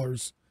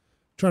 $400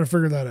 trying to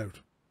figure that out.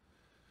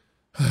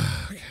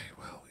 Okay,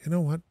 well, you know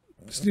what?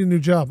 Just need a new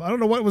job. I don't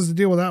know what was the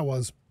deal with that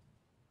was.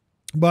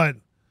 But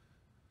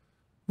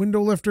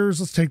window lifters,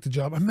 let's take the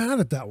job. I'm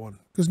mad at that one.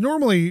 Because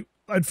normally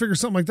I'd figure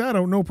something like that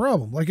out, no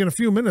problem. Like in a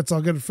few minutes,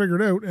 I'll get it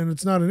figured out, and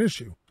it's not an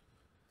issue.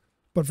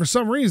 But for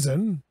some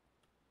reason,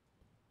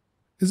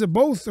 is it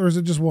both or is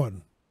it just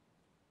one?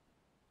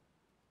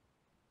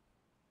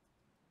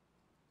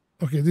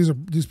 Okay, these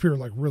appear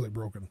like really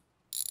broken.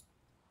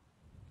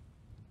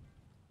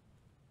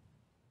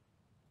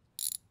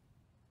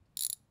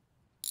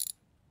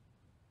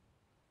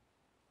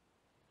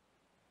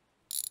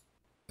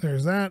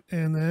 There's that,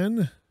 and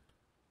then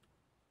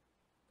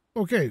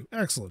okay,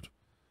 excellent.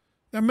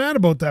 I'm mad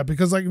about that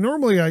because like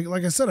normally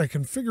like I said, I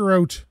can figure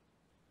out.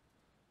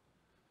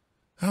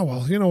 Oh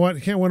well, you know what?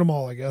 You can't win them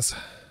all, I guess.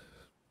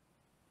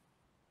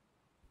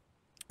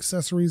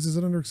 Accessories, is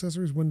it under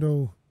accessories?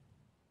 Window.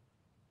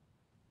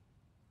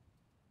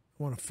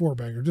 I want a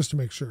 4-banger just to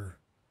make sure.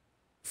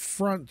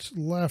 Front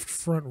left,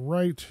 front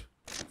right,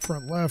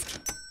 front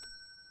left.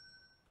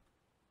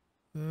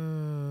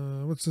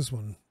 What's this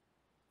one?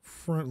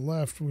 Front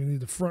left. We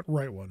need the front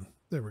right one.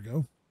 There we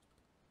go.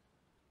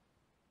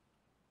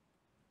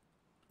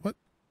 What?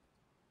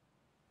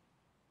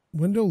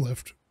 Window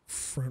lift,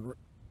 front right.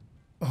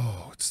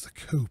 Oh, it's the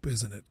coupe,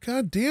 isn't it?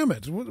 God damn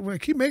it. I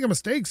keep making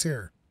mistakes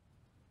here.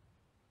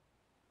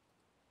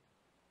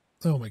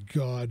 Oh my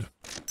God.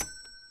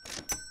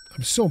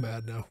 I'm so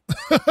mad now.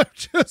 I'm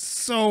just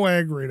so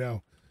angry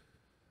now.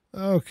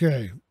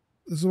 Okay.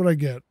 This is what I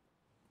get.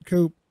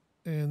 Coupe.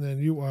 And then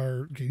you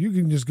are, okay, you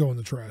can just go in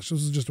the trash.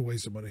 This is just a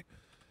waste of money.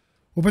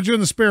 We'll put you in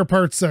the spare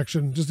parts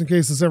section just in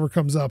case this ever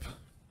comes up.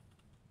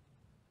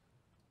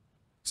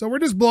 So we're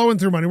just blowing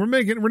through money. We're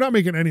not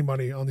making any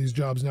money on these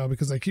jobs now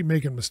because I keep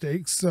making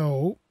mistakes.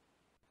 So,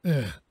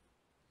 time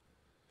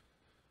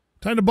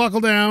to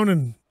buckle down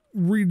and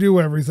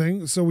redo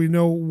everything so we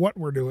know what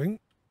we're doing.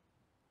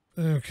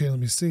 Okay, let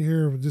me see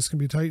here. This can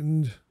be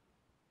tightened.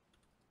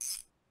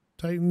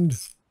 Tightened.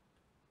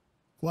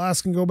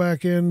 Glass can go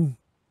back in.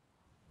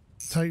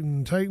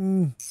 Tighten,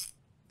 tighten.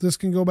 This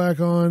can go back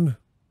on.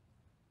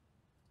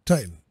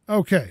 Tighten.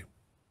 Okay.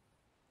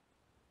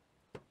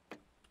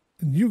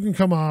 And you can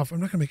come off. I'm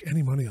not going to make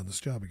any money on this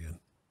job again.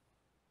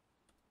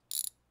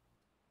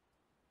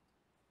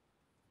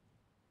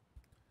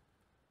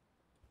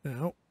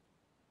 Now.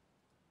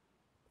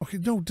 Okay,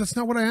 no, that's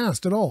not what I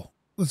asked at all.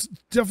 That's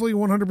definitely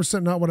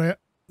 100% not what I...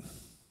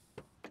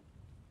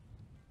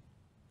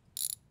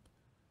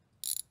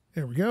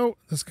 There we go.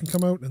 This can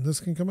come out and this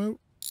can come out.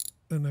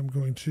 And I'm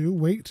going to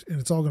wait, and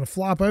it's all going to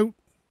flop out.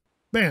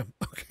 Bam.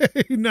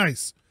 Okay,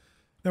 nice.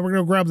 Now we're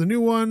going to grab the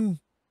new one.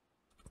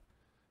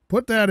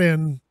 Put that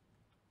in.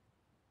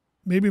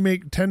 Maybe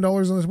make $10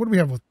 on this. What do we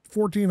have with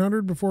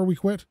 $1,400 before we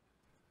quit?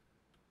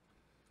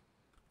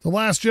 The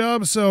last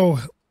job. So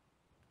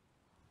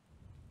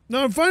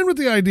now I'm fine with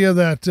the idea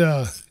that,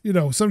 you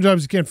know, some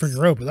jobs you can't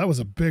figure out, but that was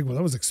a big one.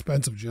 That was an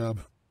expensive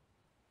job.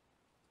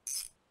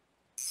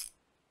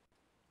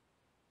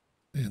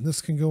 And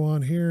this can go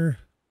on here.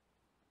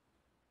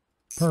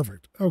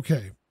 Perfect.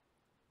 Okay.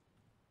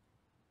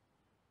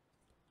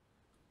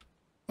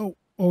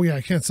 Oh yeah,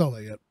 I can't sell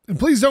that yet. And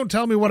please don't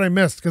tell me what I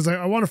missed, because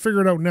I want to figure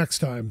it out next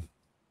time.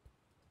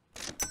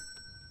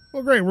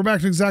 Well, great. We're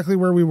back to exactly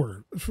where we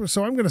were.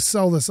 So I'm going to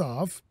sell this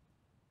off.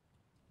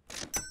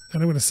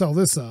 And I'm going to sell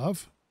this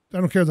off. I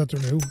don't care that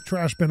they're new.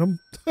 Trash bin them.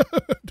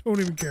 Don't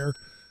even care.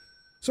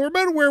 So we're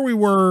about where we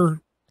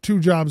were 2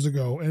 jobs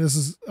ago, and this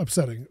is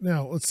upsetting.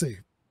 Now, let's see.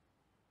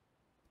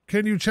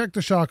 Can you check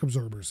the shock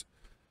absorbers?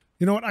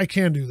 You know what? I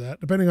can do that,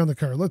 depending on the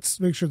car. Let's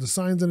make sure the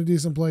sign's in a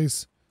decent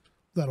place.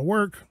 That'll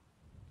work.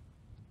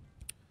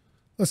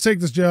 Let's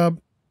take this job.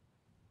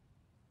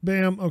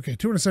 Bam. Okay,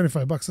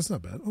 $275. That's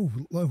not bad. Oh,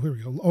 here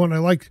we go. Oh, and I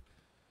like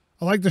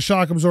the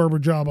shock absorber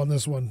job on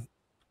this one,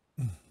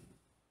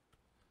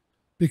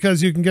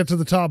 because you can get to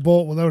the top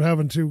bolt without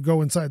having to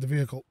go inside the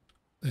vehicle.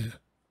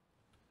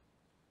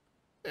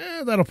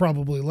 That'll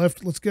probably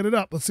lift. Let's get it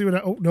up. Let's see what.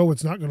 Oh no,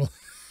 it's not going to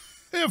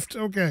lift.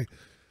 Okay,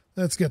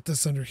 let's get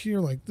this under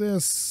here like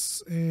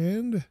this,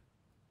 and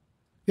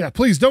yeah,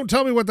 please don't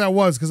tell me what that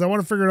was, because I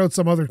want to figure it out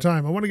some other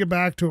time. I want to get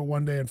back to it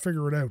one day and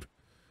figure it out.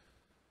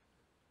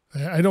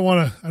 I don't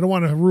want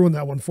to ruin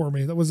that one for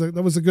me. That was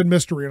a good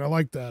mystery, and I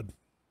like that.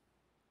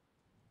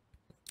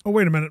 Oh,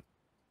 wait a minute.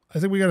 I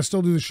think we got to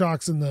still do the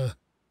shocks in the.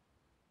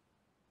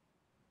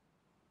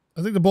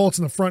 I think the bolts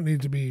in the front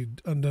need to be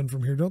undone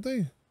from here, don't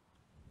they?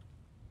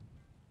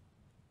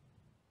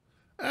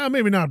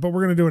 Maybe not, but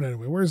we're going to do it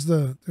anyway. There's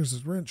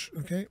this wrench.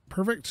 Okay,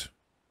 perfect.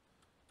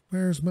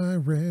 Where's my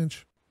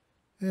wrench?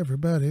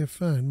 Everybody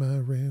find my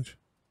wrench.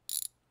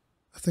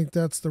 I think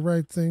that's the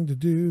right thing to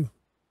do.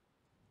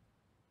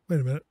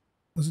 Wait a minute.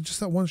 Was it just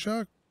that one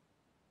shock?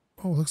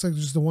 Oh, it looks like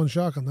just the one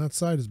shock on that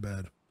side is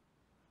bad.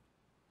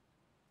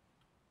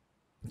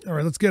 All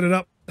right, let's get it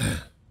up.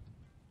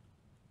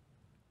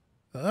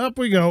 Up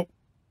we go.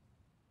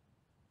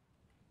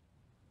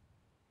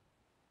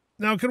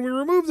 Now, can we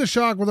remove the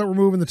shock without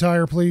removing the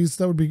tire, please?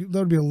 That would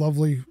be a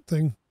lovely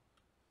thing.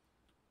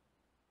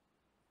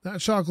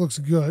 That shock looks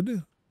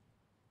good.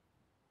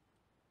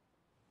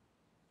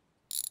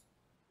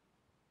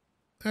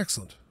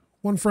 Excellent.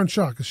 One front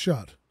shock is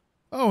shot.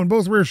 Oh, and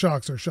both rear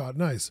shocks are shot.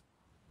 Nice.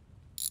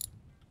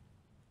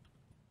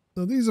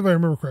 Now these, if I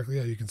remember correctly,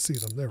 yeah, you can see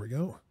them. There we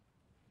go.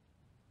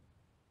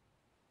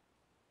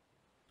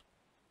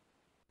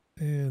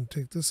 And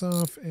take this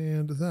off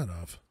and that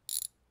off.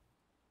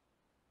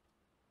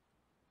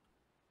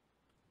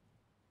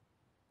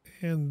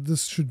 And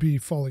this should be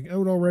falling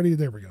out already.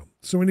 There we go.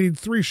 So we need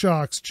 3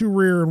 shocks, 2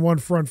 rear and 1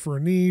 front for a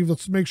Neve.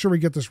 Let's make sure we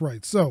get this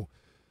right. So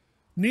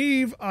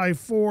Neve,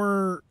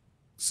 I4,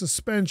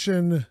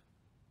 suspension.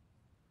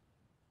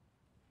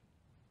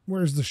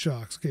 Where's the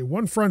shocks? Okay,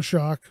 1 front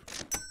shock,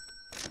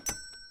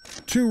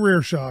 2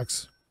 rear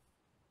shocks.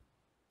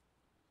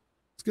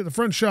 Let's get the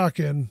front shock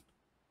in.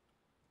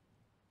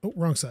 Oh,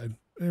 wrong side.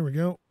 There we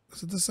go.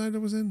 Is it this side that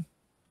was in?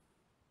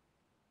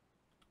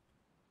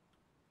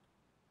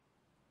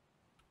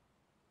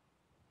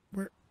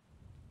 Where?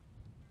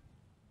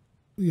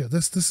 Yeah,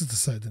 this is the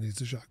side that needs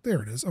the shock.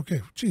 There it is.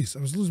 Okay, geez,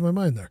 I was losing my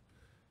mind there.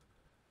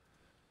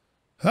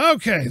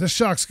 Okay, the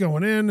shock's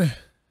going in.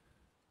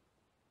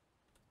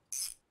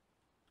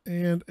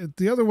 And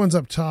the other one's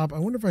up top. I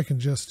wonder if I can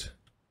just...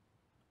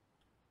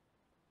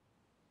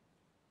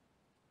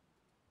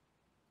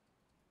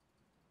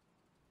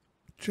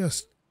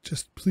 Just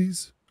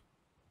please.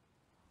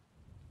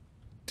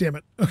 Damn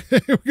it. Okay,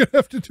 we're going to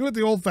have to do it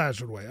the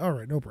old-fashioned way. All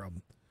right, no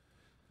problem.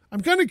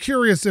 I'm kind of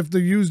curious if the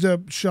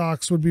used-up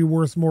shocks would be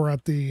worth more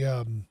at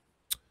the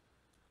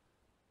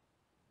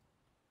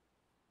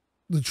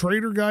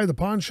trader guy, the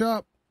pawn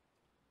shop.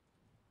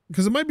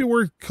 Because it might be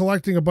worth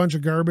collecting a bunch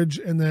of garbage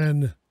and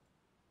then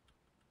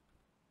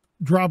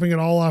dropping it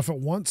all off at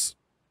once.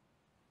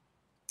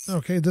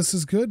 Okay, this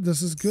is good.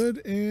 This is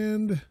good.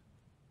 And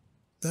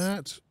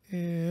that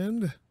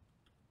and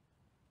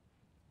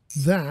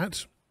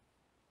that.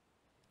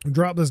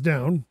 Drop this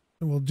down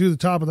and we'll do the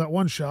top of that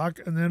one shock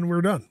and then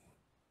we're done.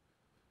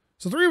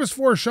 So 3 of his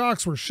 4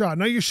 shocks were shot.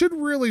 Now you should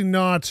really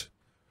not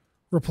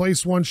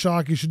replace one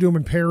shock. You should do them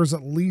in pairs,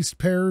 at least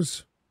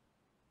pairs.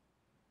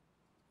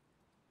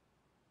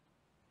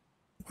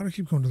 Why do I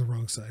keep going to the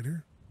wrong side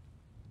here?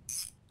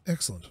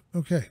 Excellent.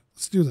 Okay,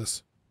 let's do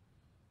this.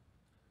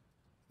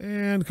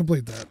 And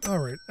complete that. All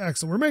right,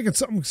 excellent. We're making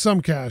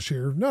some cash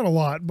here. Not a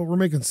lot, but we're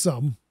making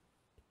some.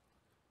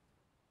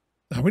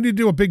 We need to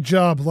do a big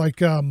job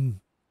like,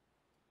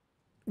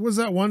 was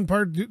that one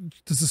part,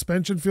 the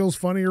suspension feels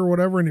funny or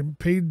whatever, and you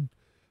paid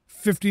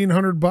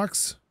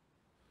 $1,500?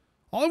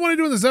 All I want to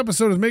do in this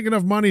episode is make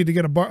enough money to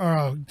get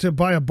to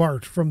buy a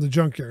BART from the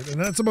junkyard,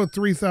 and that's about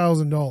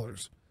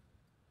 $3,000.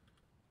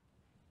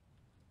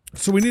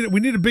 So we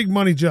need a big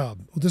money job.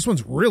 Well, this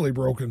one's really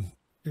broken.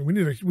 Yeah, we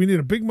need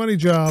a big money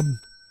job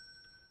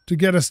to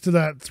get us to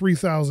that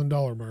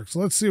 $3,000 mark. So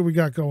let's see what we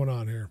got going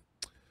on here.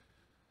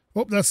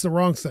 Oh, that's the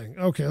wrong thing.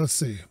 Okay, let's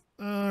see.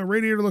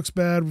 Radiator looks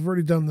bad. We've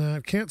already done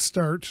that. Can't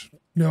start.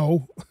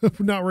 No,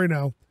 not right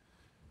now.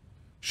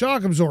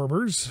 Shock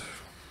absorbers.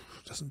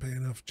 Doesn't pay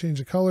enough. Change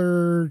the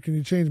color. Can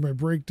you change my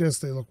brake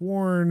disc? They look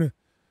worn.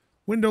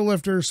 Window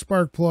lifters,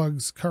 spark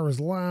plugs, car is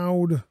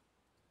loud.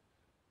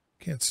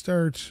 Can't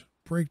start.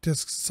 Brake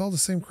discs, it's all the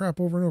same crap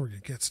over and over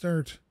again. Can't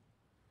start.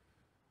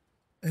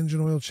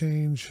 Engine oil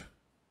change.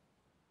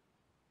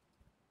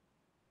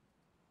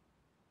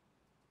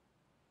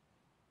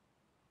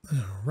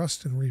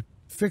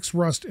 Fix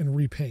rust and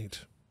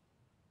repaint.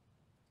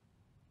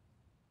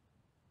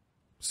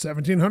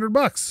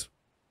 $1,700.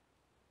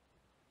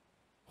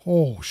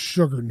 Oh,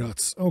 sugar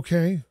nuts.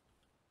 Okay.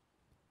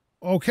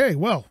 Okay,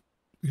 well,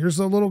 here's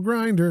a little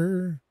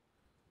grinder.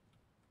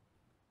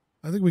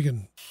 I think we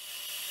can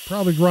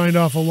probably grind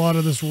off a lot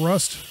of this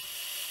rust.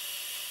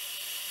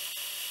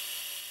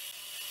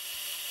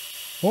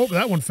 Oh,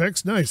 that one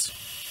fixed. Nice.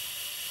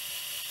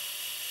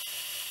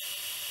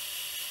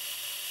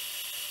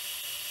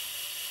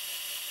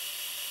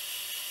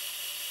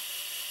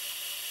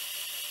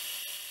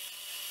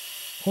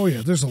 Oh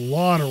yeah, there's a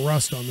lot of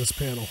rust on this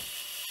panel.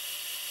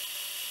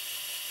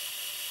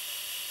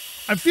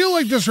 I feel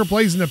like just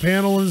replacing the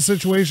panel in the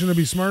situation would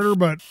be smarter,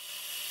 but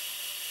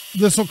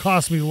this will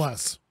cost me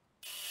less.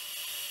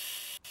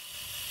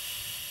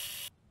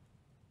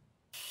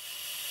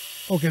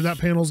 Okay, that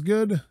panel's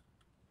good.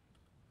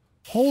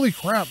 Holy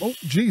crap. Oh,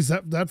 geez,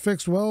 that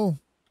fixed well.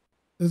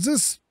 Is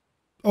this...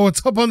 Oh,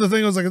 it's up on the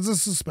thing. I was like, is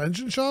this a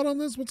suspension shot on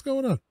this? What's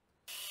going on?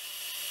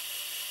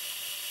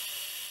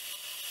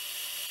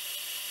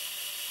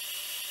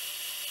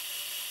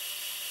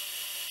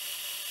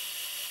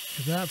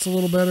 Okay, that's a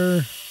little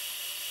better.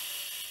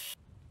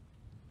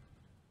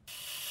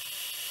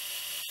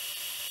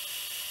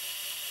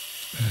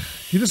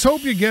 You just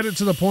hope you get it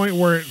to the point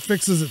where it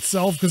fixes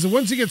itself, because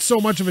once you get so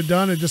much of it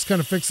done, it just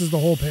kind of fixes the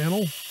whole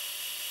panel.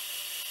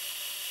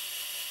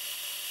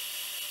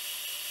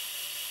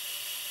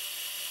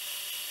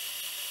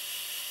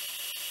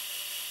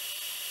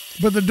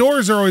 But the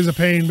doors are always a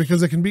pain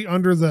because it can be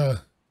under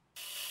the...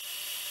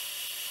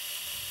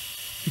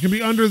 It can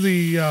be under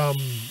the,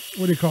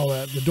 what do you call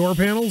that? The door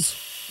panels?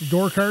 The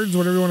door cards,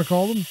 whatever you want to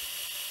call them.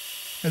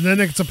 And then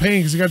it's a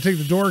pain because you got to take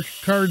the door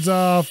cards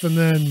off and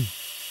then...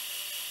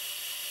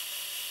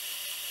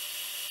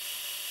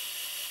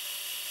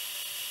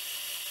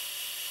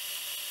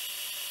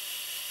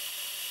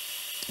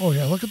 Oh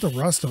yeah, look at the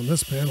rust on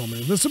this panel,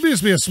 man. This would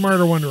just be a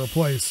smarter one to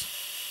replace.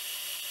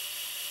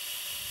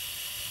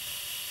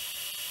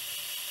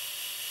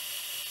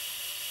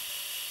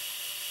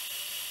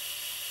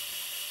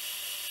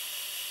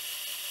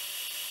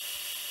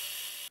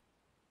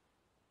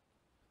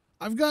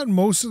 I've gotten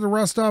most of the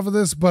rust off of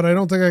this, but I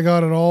don't think I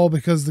got it all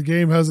because the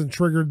game hasn't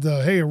triggered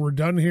the, hey, we're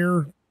done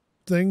here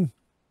thing.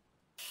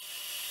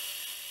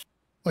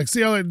 Like,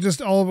 see how it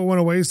just all of it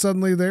went away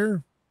suddenly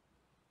there?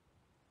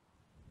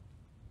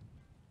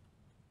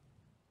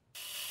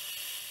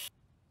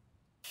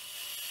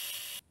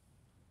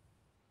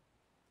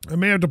 I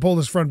may have to pull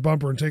this front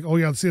bumper and take, oh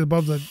yeah, see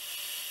above the,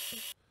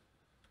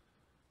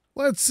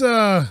 let's,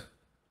 how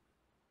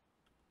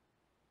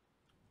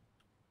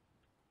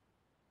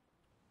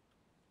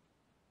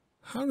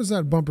does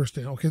that bumper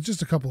stand? Okay, it's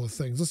just a couple of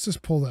things. Let's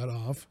just pull that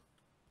off.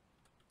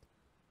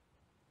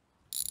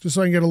 Just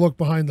so I can get a look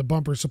behind the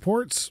bumper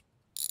supports.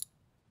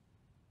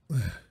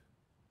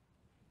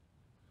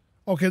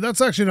 Okay,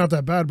 that's actually not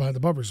that bad behind the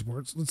bumper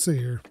supports. Let's see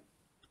here.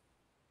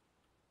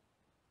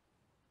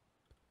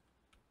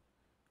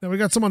 Now we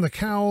got some on the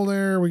cowl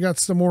there. We got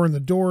some more in the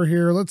door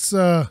here. Let's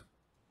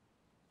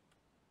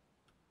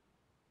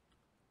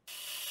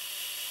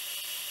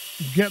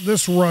get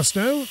this rust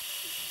out.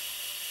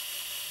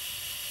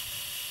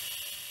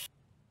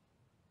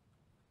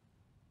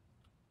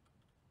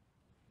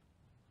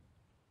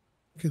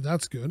 Okay,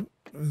 that's good.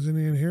 Is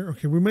any in here?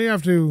 Okay, we may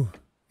have to...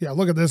 Yeah,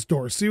 look at this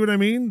door. See what I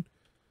mean?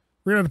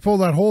 We're going to have to pull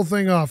that whole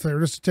thing off there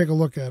just to take a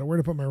look at it. Where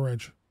to put my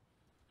wrench?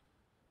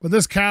 But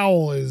this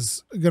cowl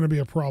is going to be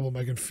a problem.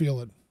 I can feel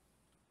it.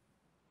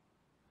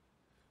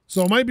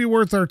 So it might be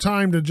worth our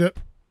time to just...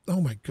 Oh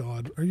my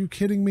God. Are you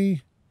kidding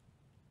me?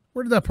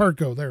 Where did that part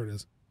go? There it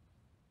is.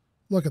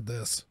 Look at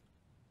this.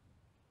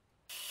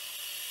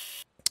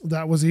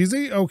 That was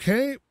easy.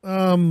 Okay.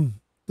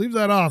 Leave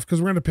that off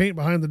because we're going to paint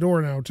behind the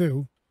door now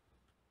too.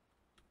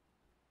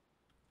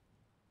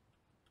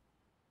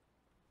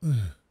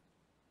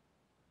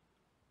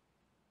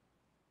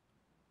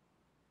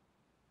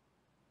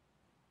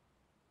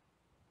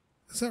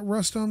 Is that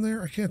rust on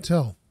there? I can't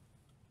tell.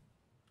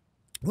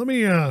 Let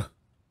me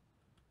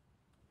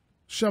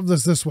shove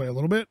this way a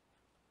little bit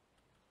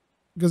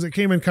because it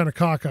came in kind of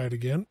cockeyed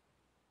again.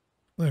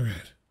 All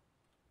right.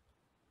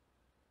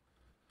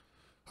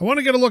 I want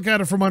to get a look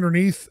at it from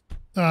underneath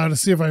to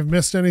see if I've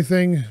missed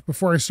anything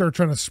before I start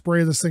trying to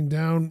spray this thing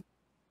down.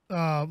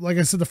 Like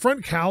I said, the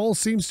front cowl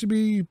seems to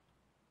be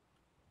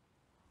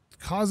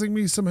causing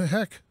me some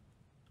heck.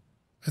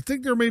 I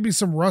think there may be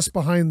some rust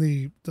behind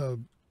the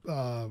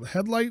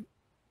headlight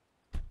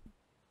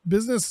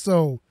business,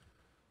 so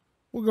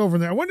we'll go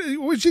from there. I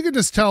wish you could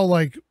just tell,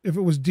 like, if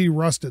it was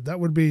de-rusted.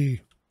 That'd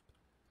be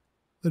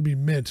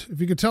mint. If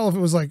you could tell if it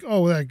was like,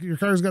 oh, like your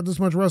car's got this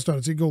much rust on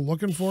it, so you go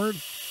looking for it.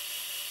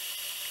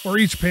 Or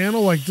each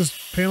panel, like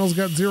this panel's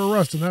got 0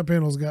 rust and that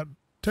panel's got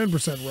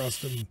 10%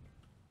 rust, and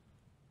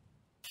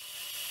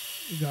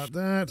we got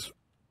that.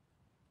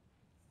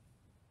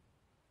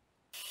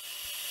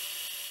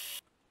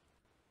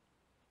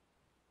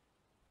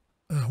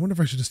 I wonder if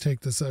I should just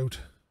take this out.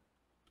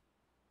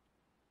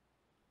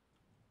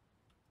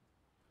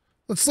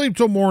 Let's sleep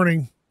till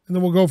morning, and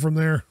then we'll go from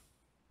there.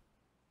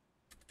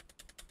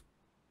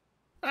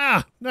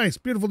 Ah, nice.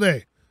 Beautiful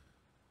day.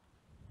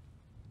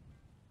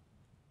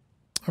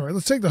 All right,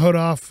 let's take the hood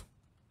off.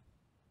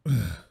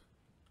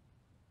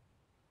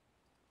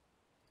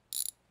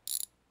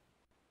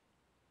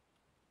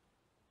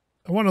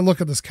 I want to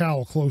look at this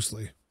cowl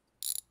closely.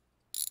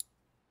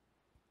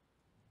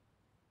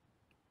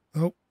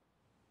 Oh,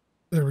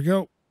 there we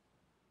go.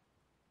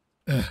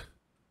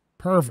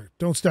 Perfect.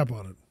 Don't step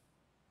on it.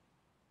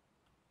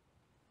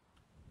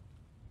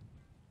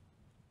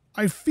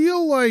 I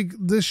feel like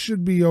this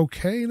should be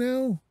okay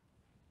now.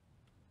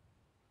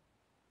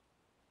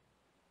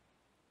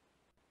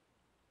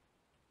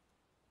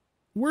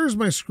 Where's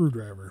my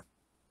screwdriver?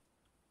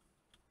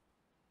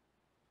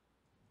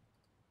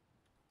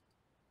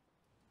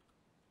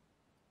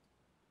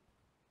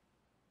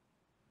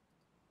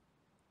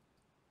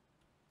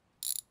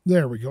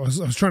 There we go. I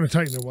was trying to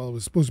tighten it while it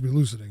was supposed to be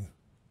loosening.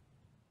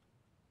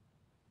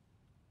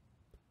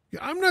 Yeah,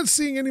 I'm not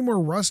seeing any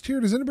more rust here.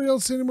 Does anybody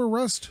else see any more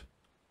rust?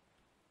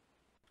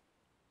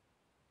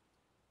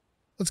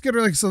 Let's get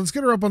her, like so. Let's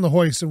get her up on the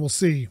hoist, and we'll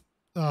see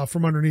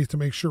from underneath to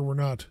make sure we're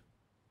not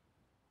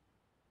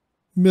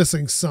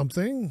missing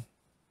something.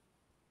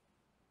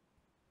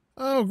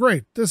 Oh,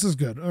 great! This is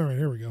good. All right,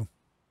 here we go.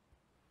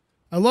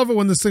 I love it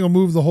when this thing will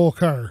move the whole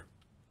car.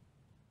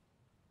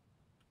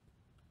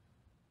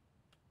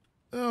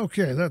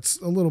 Okay, that's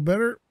a little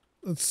better.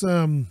 Let's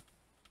move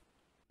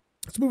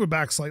it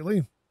back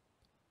slightly.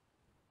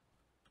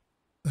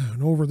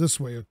 And over this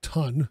way a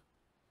ton.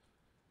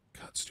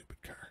 God,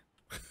 stupid car.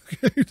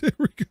 Okay, there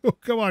we go.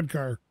 Come on,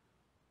 car.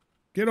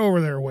 Get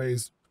over there a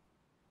ways.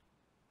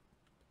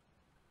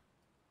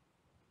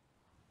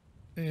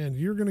 And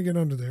you're going to get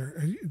under there.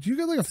 Do you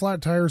got like a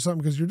flat tire or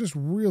something? Because you're just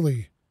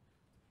really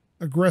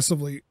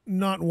aggressively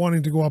not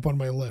wanting to go up on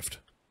my lift.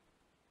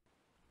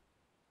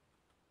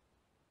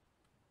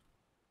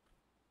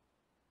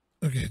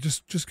 Okay,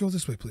 just go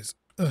this way, please.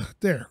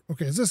 There.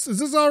 Okay, is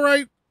this all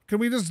right? Can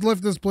we just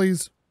lift this,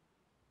 please?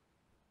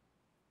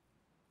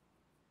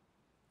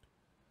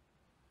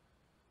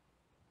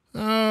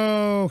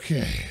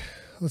 Okay,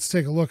 let's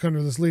take a look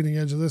under this leading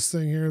edge of this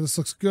thing here. This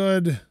looks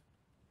good.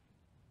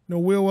 No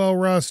wheel well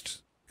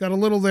rust. Got a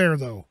little there,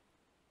 though.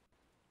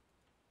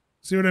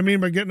 See what I mean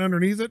by getting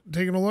underneath it?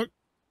 Taking a look?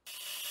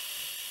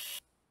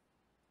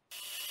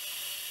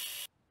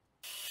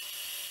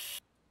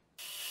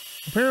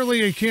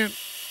 Apparently, I can't...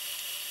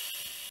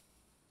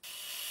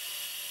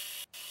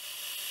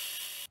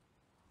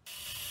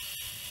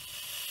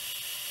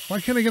 Why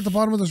can't I get the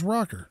bottom of this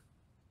rocker?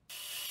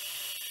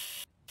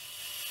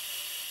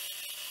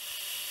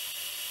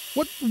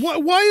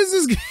 Why is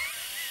this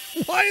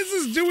why is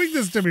this doing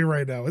this to me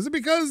right now? Is it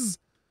because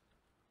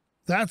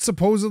that's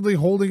supposedly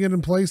holding it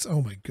in place?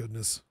 Oh my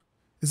goodness.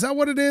 Is that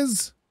what it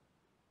is?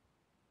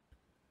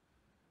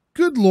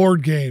 Good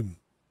Lord, game.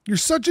 You're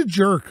such a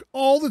jerk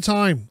all the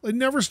time. It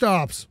never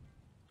stops.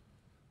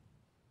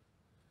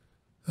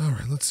 All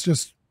right, let's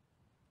just...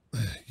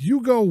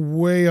 You go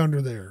way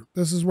under there.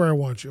 This is where I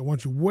want you. I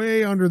want you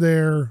way under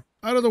there.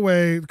 Out of the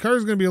way. The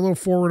car's going to be a little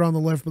forward on the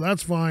lift, but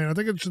that's fine. I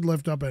think it should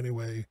lift up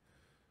anyway.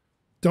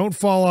 Don't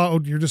fall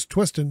out. You're just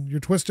twisting. You're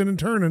twisting and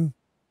turning.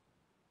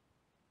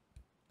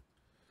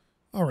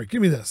 All right,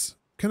 give me this.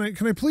 Can I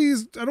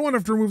please? I don't want to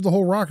have to remove the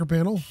whole rocker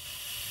panel.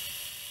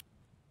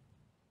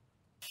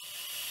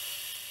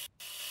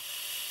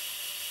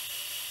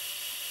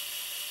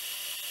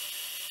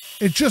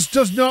 It just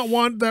does not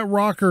want that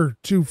rocker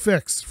to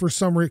fix for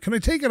some reason. Can I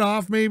take it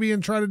off maybe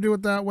and try to do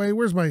it that way?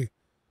 Where's my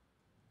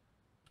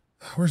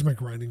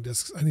grinding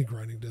discs? I need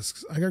grinding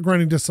discs. I got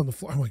grinding discs on the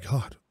floor. Oh my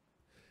God.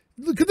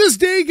 Could this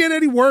day get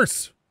any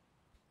worse?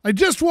 I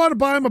just want to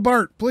buy him a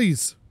BART,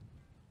 please.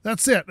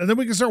 That's it. And then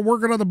we can start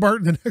working on the BART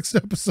in the next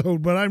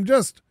episode. But I'm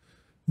just,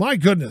 my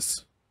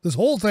goodness, this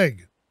whole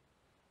thing.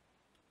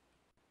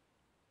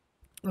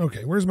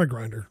 Okay, where's my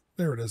grinder?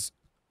 There it is.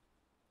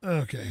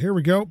 Okay, here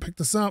we go. Pick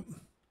this up.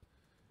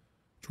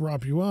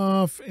 Drop you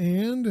off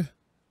and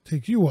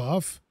take you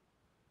off.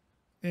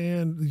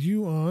 And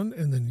you on,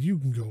 and then you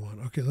can go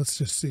on. Okay, let's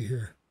just see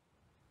here.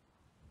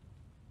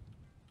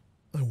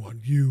 I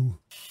want you.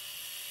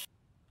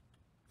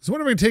 So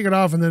what if I take it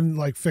off and then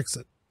like fix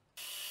it?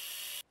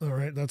 All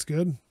right, that's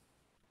good.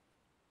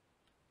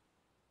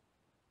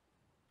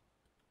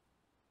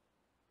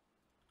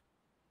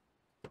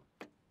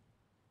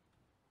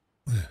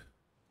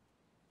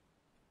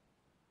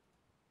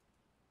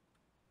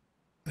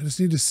 I just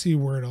need to see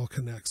where it all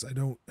connects. I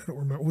don't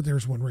remember. Oh,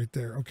 there's one right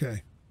there.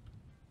 Okay.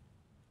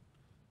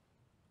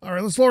 All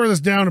right, let's lower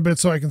this down a bit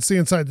so I can see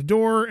inside the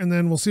door, and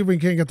then we'll see if we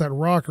can't get that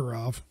rocker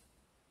off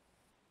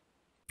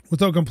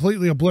without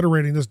completely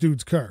obliterating this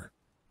dude's car.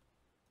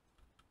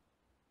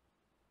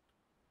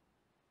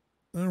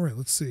 All right,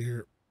 let's see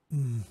here.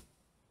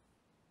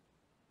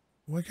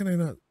 Why can I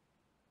not?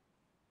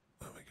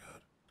 Oh my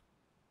God.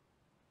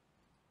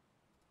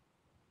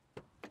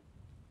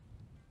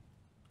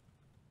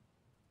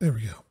 There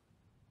we go.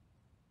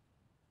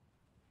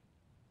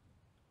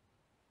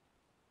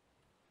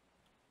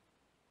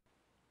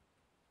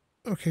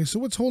 Okay, so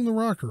what's holding the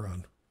rocker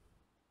on?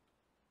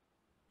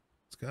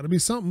 It's got to be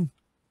something.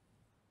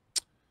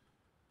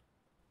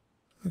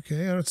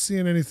 Okay, I'm not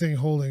seeing anything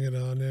holding it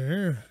on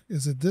there.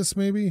 Is it this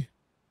maybe?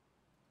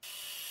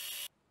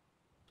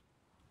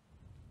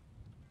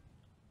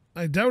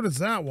 I doubt it's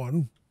that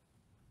one.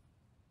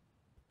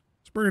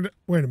 Let's bring it.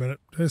 Wait a minute.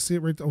 Did I see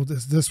it right? Oh,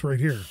 this right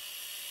here.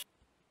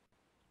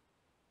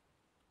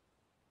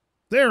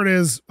 There it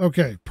is.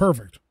 Okay,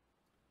 perfect.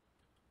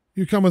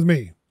 You come with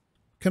me.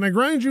 Can I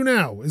grind you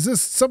now? Is this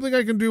something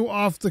I can do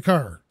off the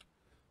car?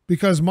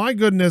 Because my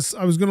goodness,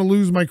 I was going to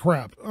lose my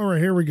crap. All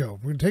right, here we go.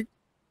 We're going to take.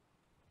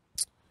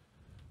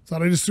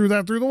 Thought I just threw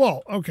that through the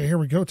wall. Okay, here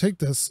we go. Take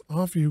this.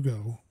 Off you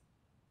go.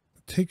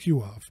 Take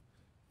you off.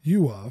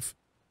 You off.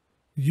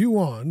 You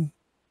on.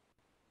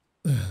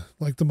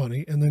 Like the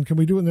money. And then can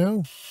we do it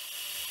now?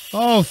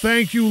 Oh,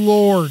 thank you,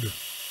 Lord.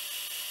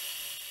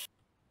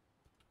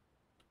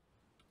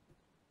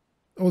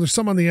 Oh, there's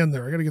some on the end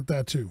there. I got to get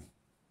that too.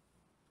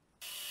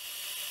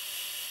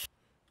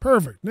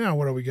 Perfect. Now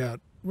what do we got?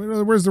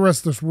 Where's the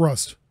rest of this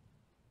rust?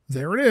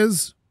 There it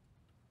is.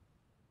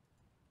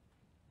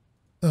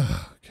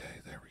 Okay,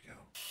 there we go.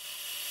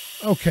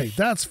 Okay,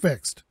 that's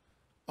fixed.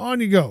 On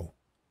you go.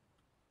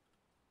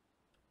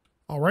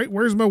 All right,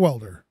 where's my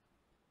welder?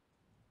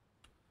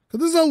 Because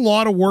this is a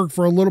lot of work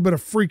for a little bit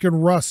of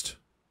freaking rust.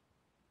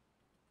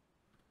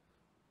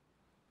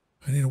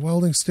 I need a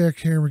welding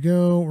stick. Here we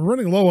go. We're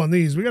running low on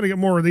these. We got to get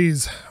more of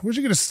these. We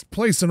should get a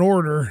place an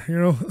order, you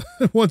know,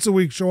 once a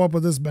week, show up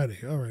with this many.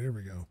 All right, here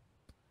we go.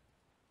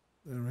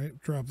 All right,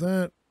 drop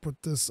that.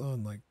 Put this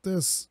on like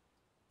this.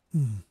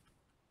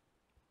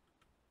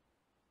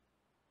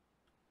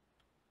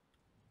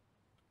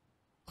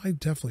 I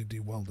definitely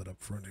de-welded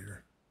up front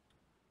here.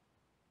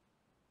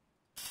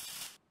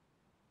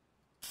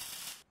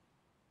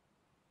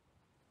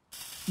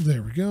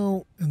 There we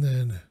go. And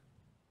then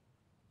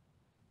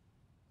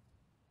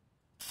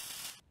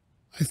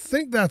I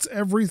think that's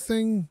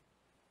everything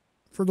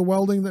for the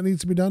welding that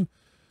needs to be done.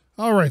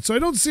 All right, so I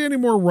don't see any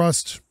more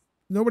rust.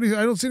 I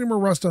don't see any more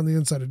rust on the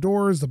inside of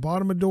doors, the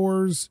bottom of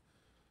doors.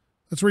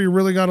 That's where you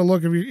really got to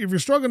look. If you're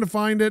struggling to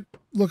find it,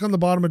 look on the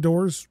bottom of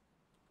doors.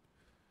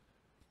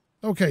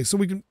 Okay, so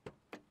we can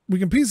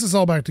piece this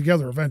all back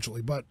together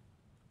eventually, but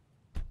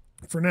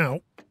for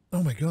now,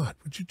 oh my God,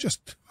 would you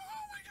just,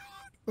 oh my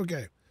God.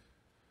 Okay.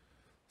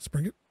 Let's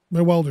bring it.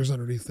 My welder's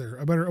underneath there.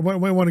 I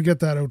might want to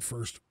get that out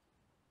first.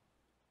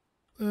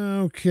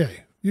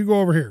 Okay, you go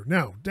over here.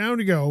 Now, down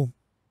you go.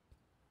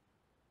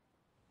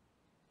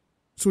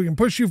 So we can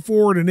push you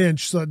forward an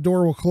inch so that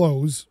door will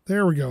close.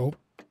 There we go.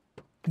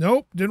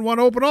 Nope, didn't want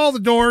to open all the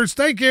doors.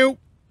 Thank you.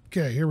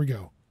 Okay, here we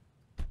go.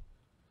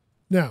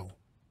 Now,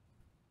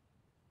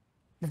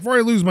 before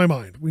I lose my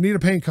mind, we need a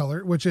paint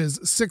color, which is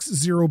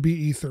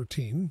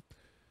 60BE13.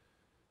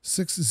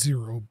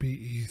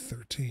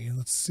 60BE13.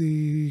 Let's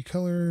see,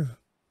 color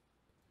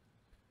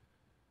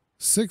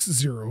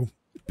 60BE.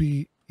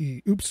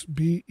 Oops,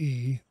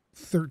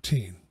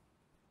 BE13.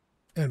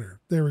 Enter.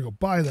 There we go.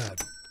 Buy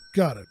that.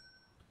 Got it.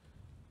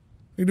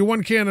 We can do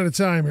one can at a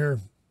time here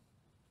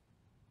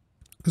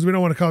because we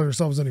don't want to cause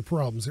ourselves any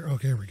problems here.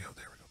 Okay, here we go.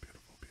 There we go.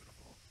 Beautiful,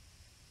 beautiful.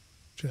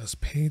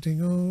 Just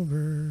painting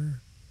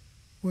over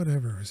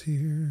whatever is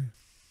here.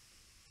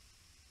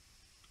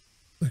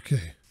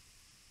 Okay.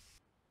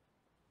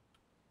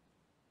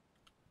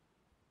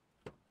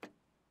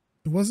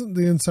 It wasn't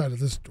the inside of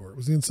this door. It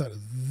was the inside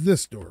of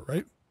this door,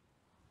 right?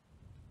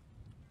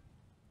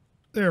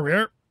 There we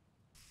are.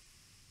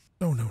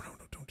 Oh, no,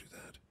 don't do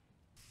that.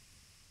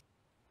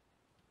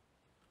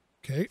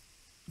 Okay,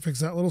 fix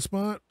that little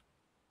spot.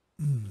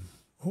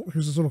 Oh,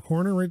 here's this little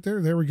corner right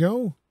there. There we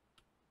go.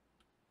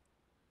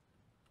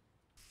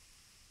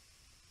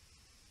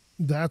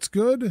 That's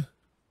good.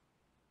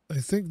 I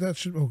think that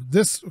should, oh,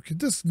 this, okay,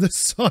 this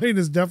sign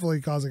is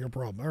definitely causing a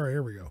problem. All right,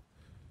 here we go.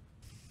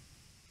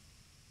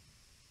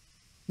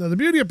 Now, the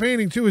beauty of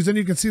painting, too, is then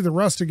you can see the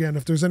rust again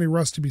if there's any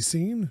rust to be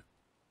seen.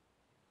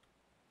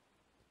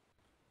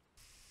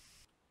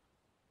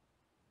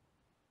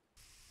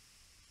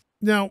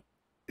 Now,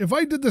 if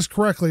I did this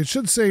correctly, it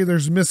should say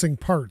there's missing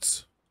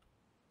parts.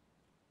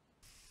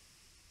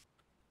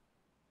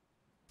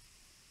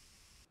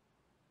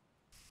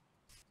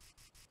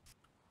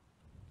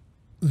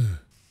 Did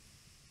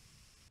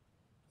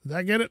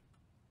that get it?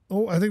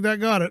 Oh, I think that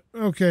got it.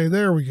 Okay,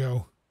 there we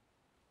go.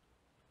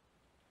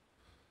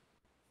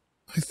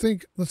 I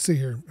think, let's see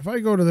here. If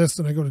I go to this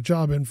and I go to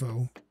job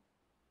info,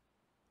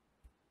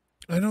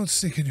 I don't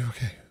see, can you,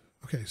 okay.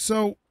 Okay,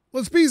 so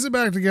let's piece it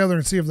back together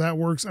and see if that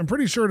works. I'm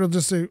pretty sure it'll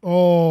just say,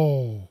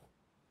 oh.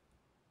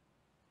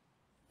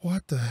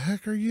 What the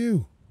heck are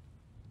you?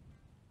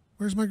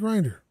 Where's my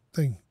grinder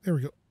thing? There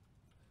we go.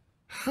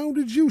 How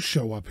did you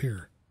show up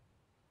here?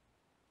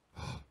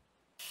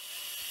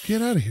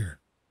 Get out of here.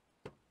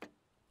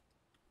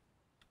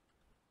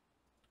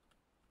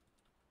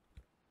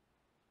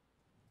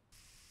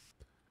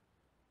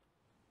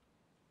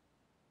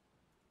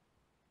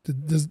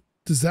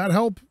 Does that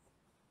help?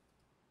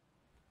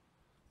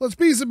 Let's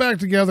piece it back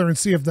together and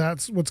see if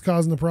that's what's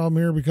causing the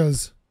problem here,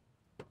 because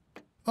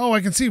oh,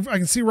 I can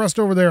see rust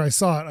over there. I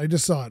saw it. I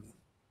just saw it.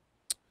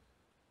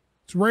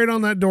 It's right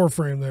on that door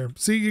frame there.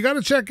 See, you got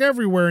to check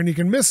everywhere and you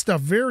can miss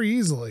stuff very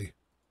easily.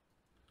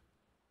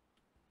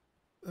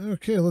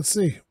 Okay, let's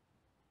see.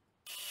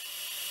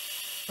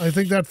 I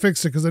think that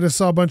fixed it because I just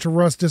saw a bunch of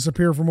rust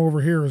disappear from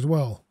over here as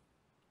well.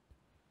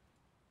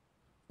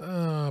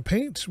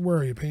 Paint? Where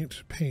are you?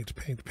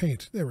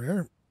 Paint. There we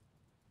are.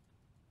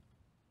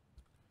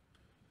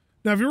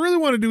 Now, if you really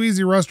want to do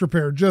easy rust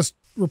repair, just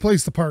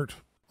replace the part.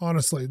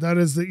 Honestly, that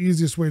is the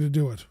easiest way to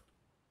do it.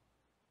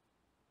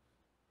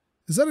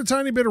 Is that a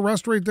tiny bit of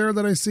rust right there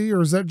that I see,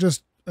 or is that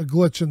just a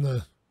glitch in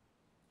the...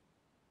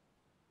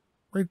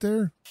 right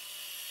there?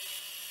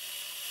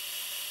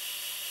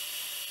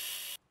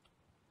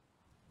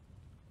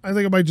 I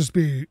think it might just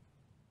be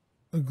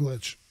a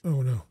glitch.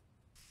 Oh, no.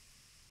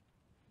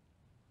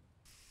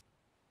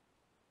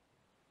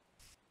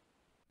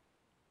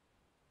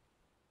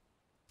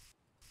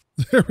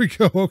 There we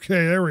go.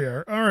 Okay, there we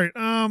are. All right.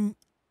 Oh,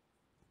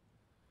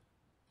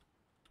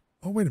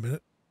 wait a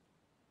minute.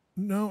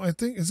 No, I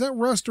think, is that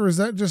rust or is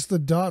that just the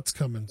dots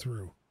coming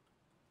through?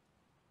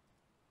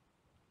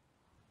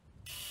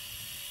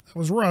 That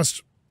was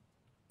rust.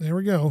 There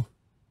we go.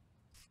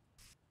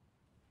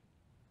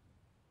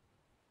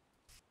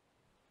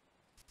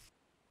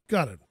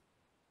 Got it.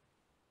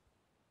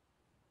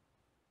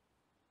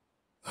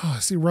 Oh, I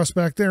see rust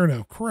back there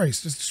now.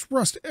 Christ, it's just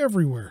rust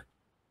everywhere.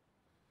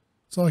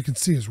 That's all I can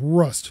see is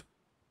rust.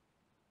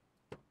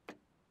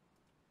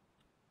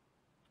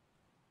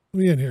 Let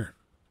me in here.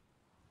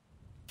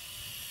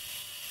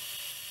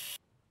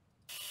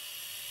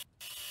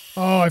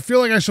 Oh, I feel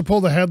like I should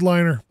pull the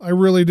headliner. I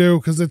really do,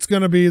 because it's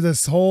going to be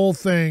this whole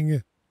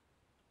thing.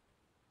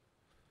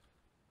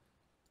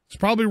 It's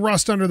probably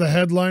rust under the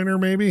headliner,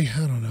 maybe. I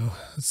don't know.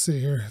 Let's see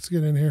here. Let's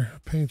get in here.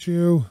 Paint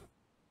you.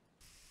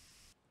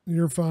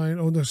 You're fine.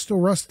 Oh, there's still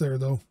rust there,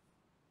 though.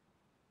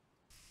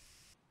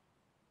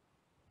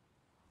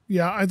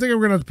 Yeah, I think I'm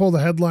going to have to pull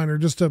the headliner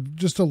just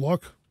to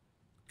look.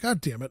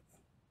 God damn it.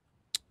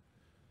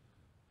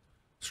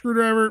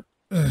 Screwdriver.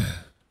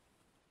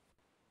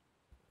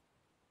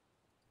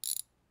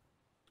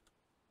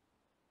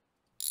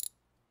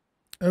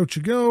 Out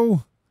you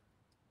go.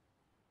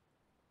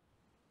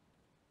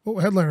 Oh,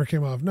 headliner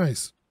came off.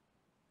 Nice.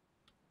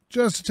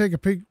 Just to take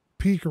a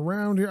peek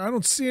around here. I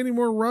don't see any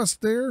more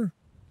rust there.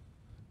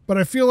 But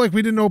I feel like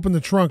we didn't open the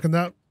trunk, and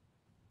that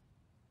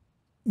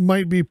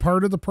might be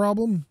part of the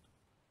problem.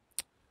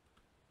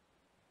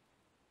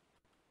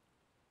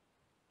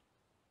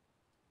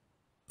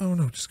 Oh,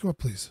 no. Just go up,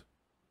 please.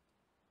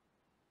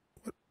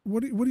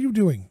 What are you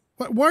doing?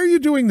 Why are you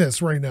doing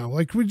this right now?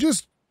 Like, we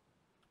just...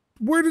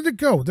 Where did it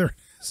go? There it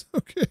is.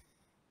 Okay.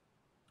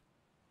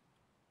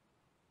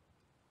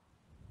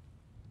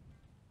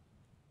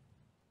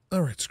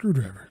 All right,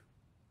 screwdriver.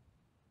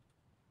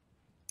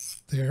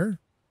 There.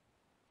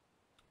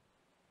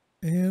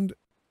 And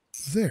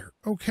there.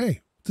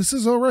 Okay. This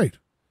is all right.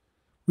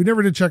 We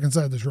never did check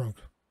inside the trunk.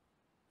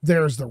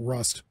 There's the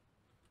rust.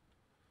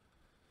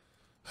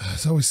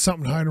 There's always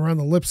something hiding around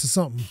the lips of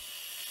something.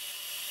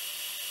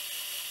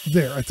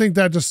 There. I think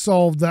that just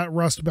solved that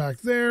rust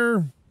back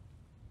there.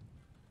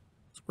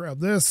 Let's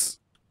grab this.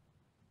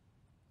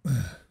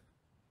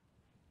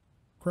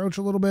 Crouch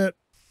a little bit.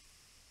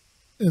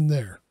 In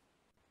there.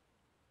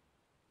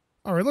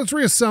 All right, let's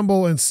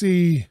reassemble and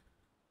see.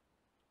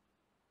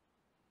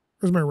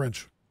 Where's my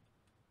wrench?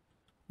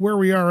 Where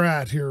we are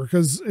at here,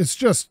 because it's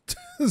just,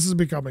 this is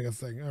becoming a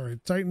thing. All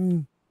right,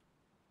 tighten.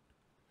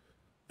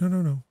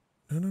 No.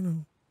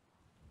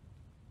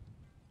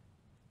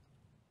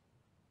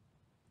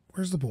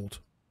 Where's the bolt?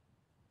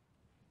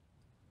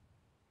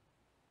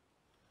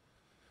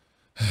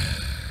 I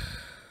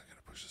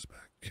gotta push this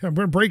back. I'm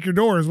gonna break your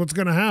doors. What's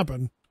gonna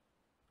happen?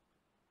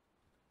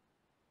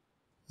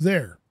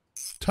 There.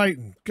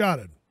 Tighten. Got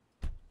it.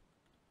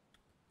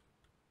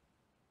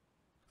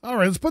 All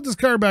right, let's put this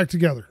car back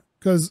together,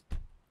 because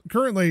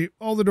currently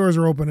all the doors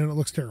are open and it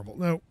looks terrible.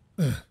 Now,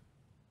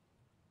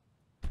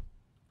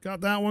 got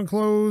that one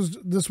closed.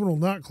 This one will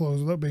not close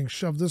without being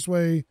shoved this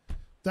way.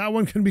 That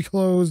one can be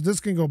closed. This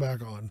can go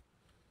back on.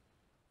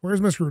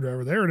 Where's my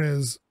screwdriver? There it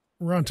is.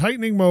 We're on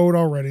tightening mode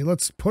already.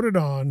 Let's put it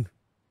on.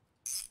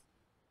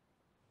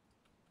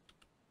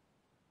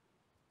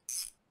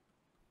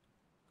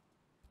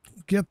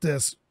 Get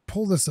this.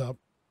 Pull this up.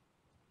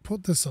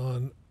 Put this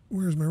on.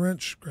 Where's my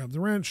wrench? Grab the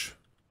wrench.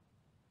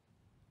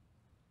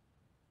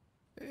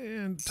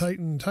 And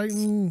tighten.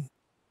 Tighten.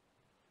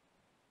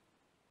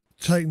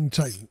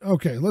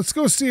 Okay, let's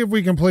go see if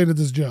we completed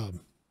this job.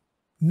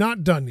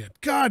 Not done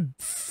yet. God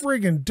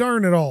friggin'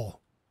 darn it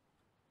all.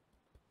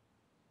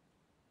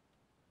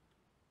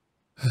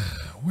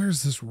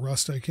 Where's this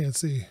rust I can't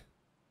see?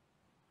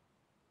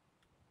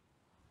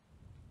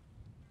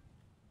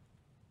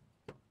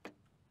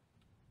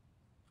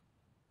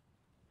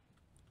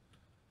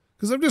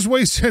 Because I'm just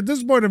wasting, at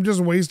this point, I'm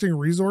just wasting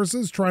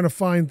resources trying to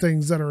find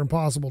things that are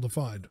impossible to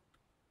find.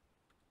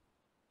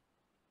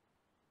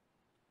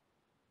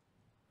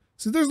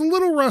 See, there's a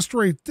little rust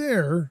right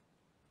there.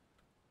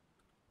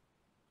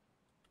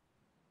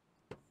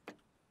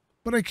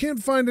 But I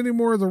can't find any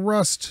more of the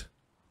rust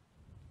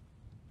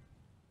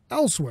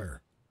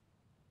elsewhere.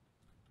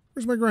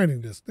 Where's my grinding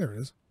disc? There it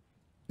is.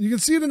 You can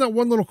see it in that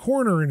one little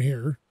corner in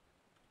here.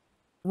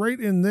 Right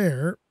in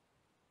there.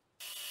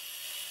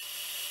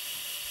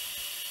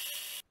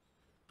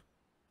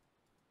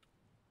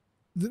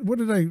 What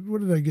did I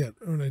get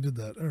when I did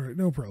that? All right,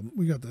 no problem.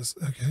 We got this.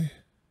 Okay.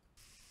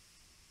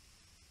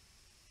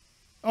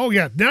 Oh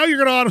yeah, now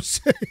you're gonna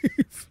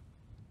autosave.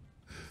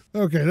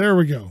 Okay, there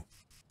we go.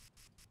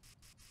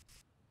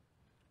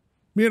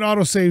 Me and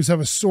autosaves have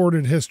a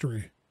sordid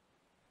history.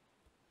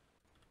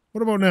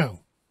 What about now?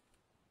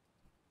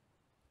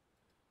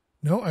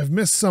 No, I've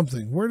missed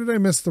something. Where did I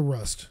miss the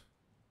rust?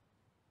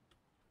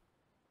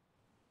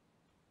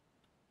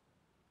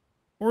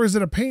 Or is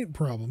it a paint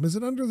problem? Is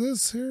it under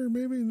this here?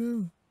 Maybe?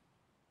 No.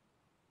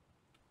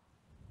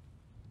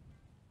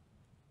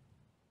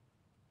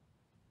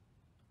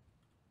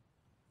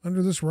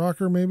 Under this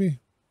rocker, maybe?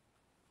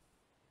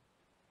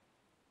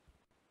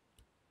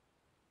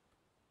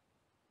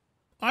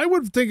 I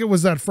would think it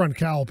was that front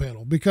cowl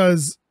panel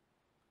because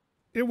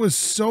it was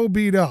so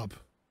beat up.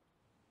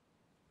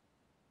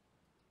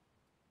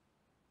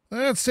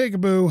 Let's take a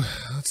boo.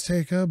 Let's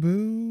take a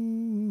boo.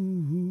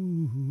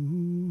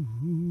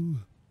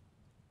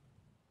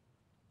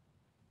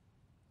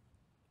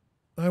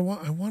 I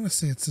want to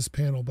say it's this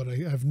panel, but I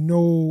have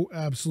no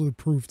absolute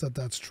proof that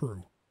that's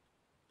true.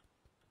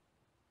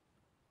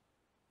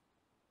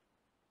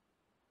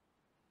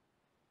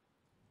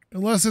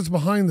 Unless it's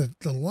behind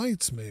the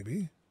lights,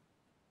 maybe.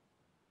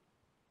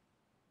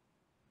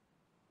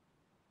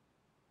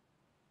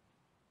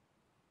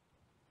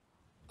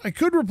 I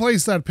could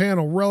replace that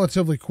panel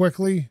relatively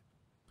quickly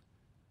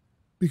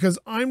because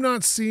I'm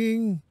not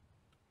seeing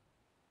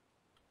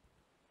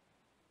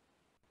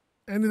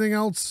anything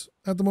else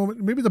at the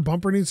moment. Maybe the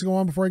bumper needs to go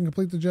on before I can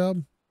complete the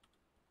job.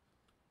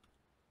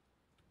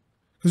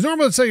 Because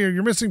normally let's say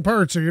you're missing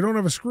parts or you don't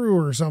have a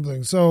screw or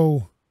something.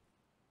 So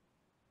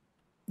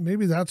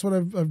maybe that's what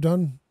I've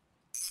done.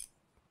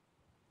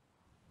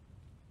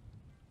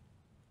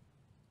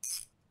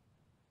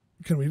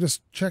 Can we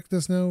just check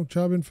this now?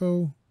 Job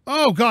info.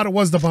 Oh God, it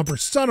was the bumper.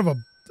 Son of a.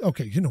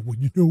 Okay, you know what?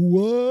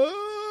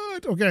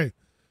 Okay,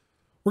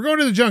 we're going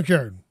to the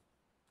junkyard.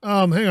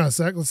 Hang on a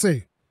sec. Let's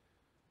see.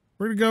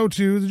 We're gonna go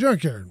to the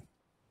junkyard.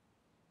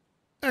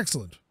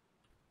 Excellent.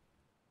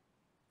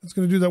 It's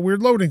gonna do that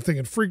weird loading thing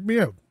and freak me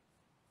out.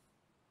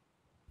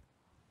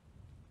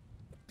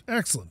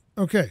 Excellent.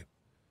 Okay.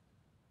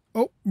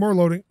 Oh, more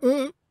loading.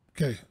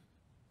 Okay.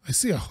 I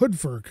see a hood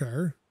for a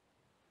car.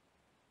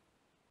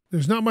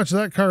 There's not much of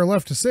that car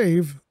left to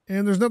save,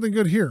 and there's nothing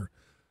good here.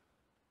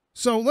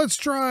 So let's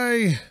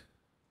try.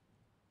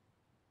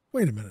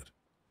 Wait a minute.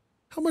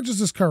 How much is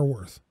this car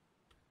worth?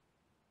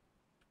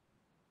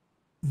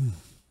 You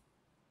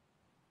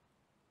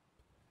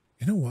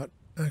know what,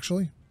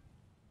 actually?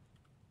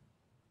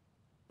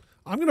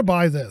 I'm going to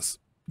buy this.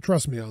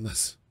 Trust me on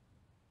this.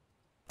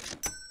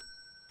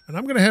 And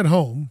I'm going to head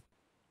home.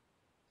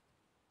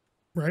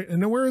 Right?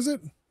 And now where is it?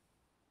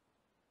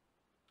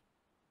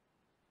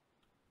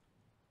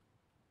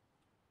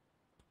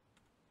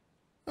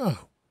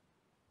 Oh.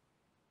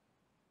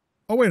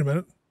 Oh, wait a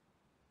minute.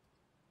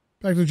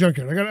 Back to the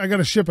junkyard. I got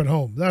to ship it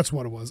home. That's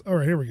what it was. All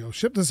right, here we go.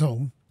 Ship this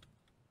home.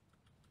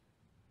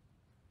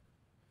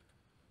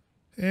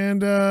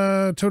 And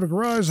tow to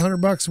garage,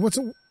 $100. What's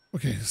it?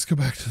 Okay, let's go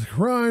back to the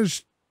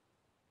garage.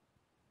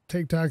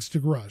 Take taxi to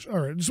garage. All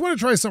right, just want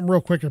to try something real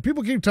quick here.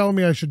 People keep telling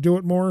me I should do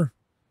it more.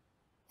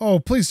 Oh,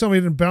 please tell me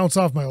it didn't bounce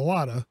off my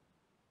Lada.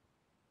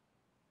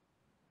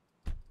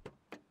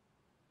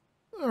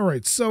 All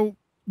right, so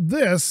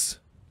this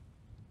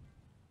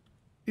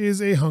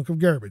is a hunk of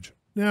garbage.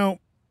 Now,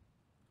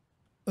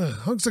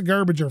 hunks of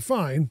garbage are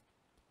fine.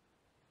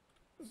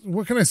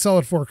 What can I sell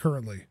it for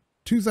currently?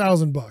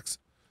 $2,000.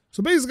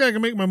 So basically I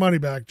can make my money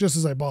back just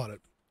as I bought it.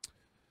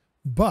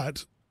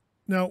 But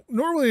now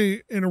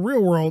normally in a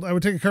real world, I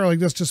would take a car like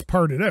this, just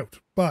part it out.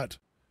 But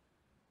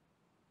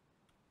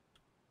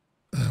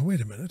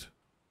wait a minute.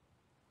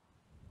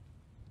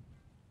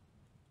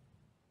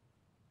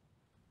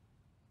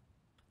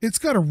 It's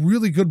got a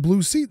really good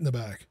blue seat in the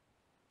back.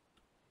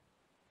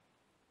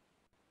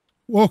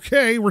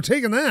 Okay, we're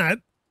taking that.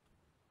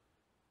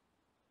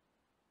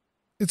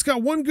 It's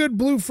got one good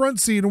blue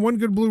front seat and one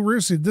good blue rear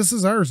seat. This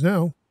is ours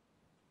now.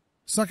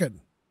 Suck it.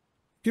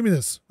 Give me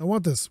this. I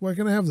want this. Why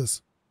can't I have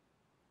this?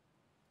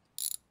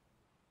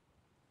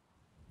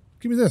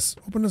 Give me this.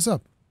 Open this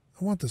up.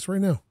 I want this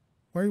right now.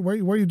 Why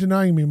are you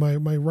denying me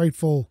my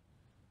rightful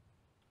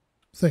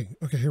thing?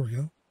 Okay, here we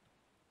go.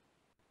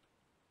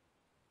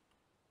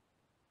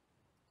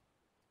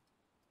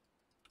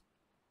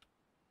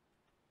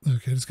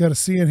 Okay, just got to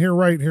see in here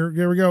right here.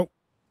 Here we go.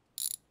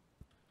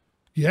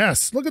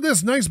 Yes, look at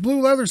this nice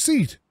blue leather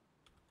seat.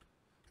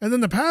 And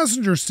then the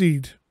passenger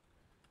seat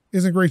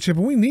is in great shape.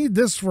 And we need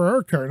this for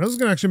our car. Now, this is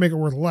going to actually make it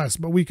worth less,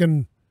 but we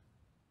can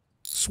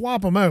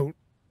swap them out.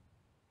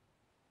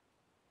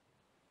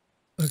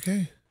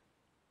 Okay.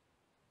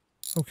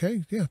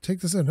 Okay, yeah, take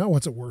this in. Now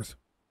what's it worth?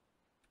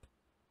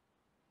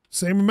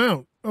 Same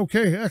amount.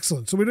 Okay,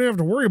 excellent. So we don't have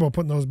to worry about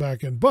putting those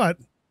back in. But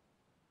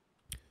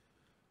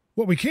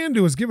what we can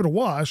do is give it a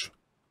wash.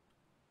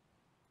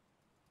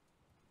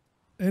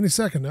 Any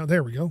second now.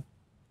 There we go.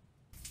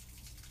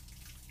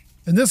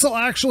 And this will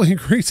actually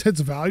increase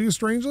its value,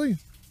 strangely.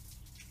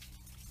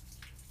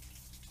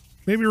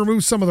 Maybe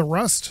remove some of the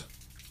rust.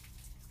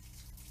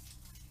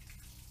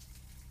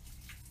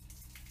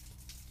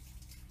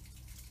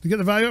 To get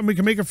the value up, and we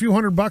can make a few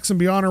 $100 and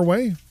be on our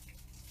way.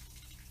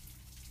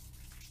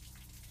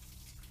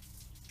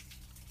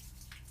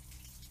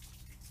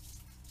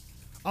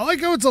 I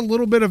like how it's a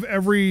little bit of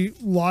every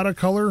lot of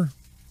color.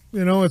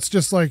 You know, it's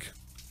just like...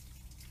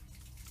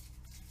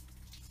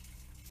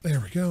 There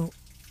we go.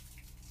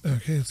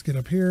 Okay, let's get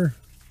up here.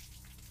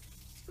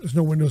 There's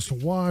no windows to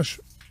wash.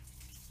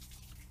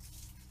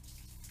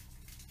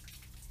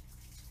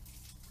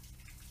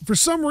 For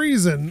some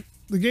reason,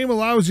 the game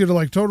allows you to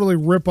like totally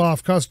rip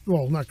off,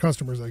 well, not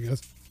customers, I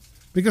guess.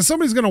 Because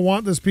somebody's going to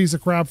want this piece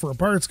of crap for a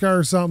parts car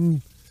or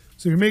something.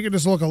 So if you make it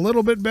just look a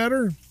little bit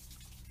better.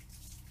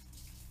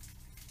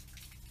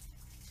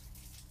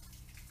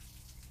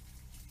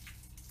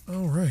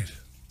 All right.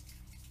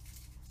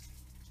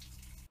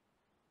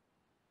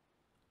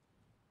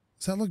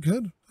 Does that look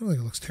good? I don't think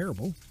it looks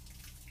terrible.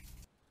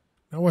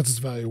 Now what's its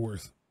value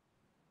worth?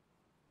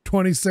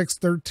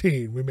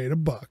 $26.13. We made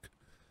 $1.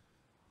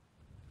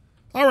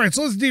 All right,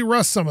 so let's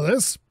de-rust some of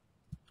this.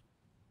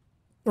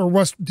 Or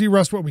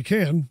de-rust what we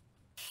can.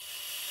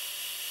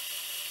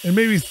 And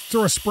maybe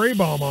throw a spray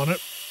bomb on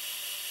it.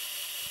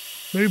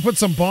 Maybe put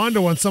some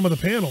Bondo on some of the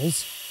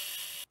panels.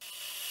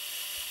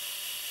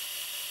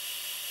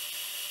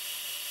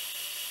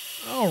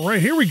 All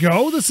right, here we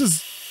go. This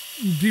is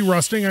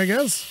de-rusting, I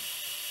guess.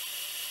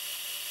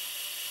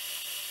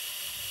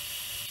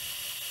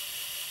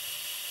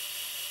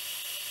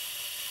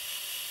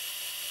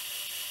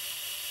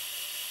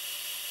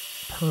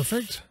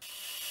 Perfect.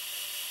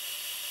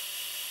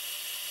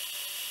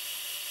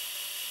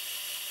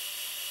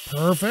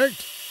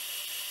 Perfect.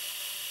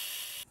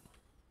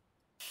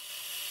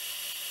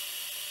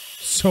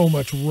 So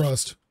much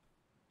rust.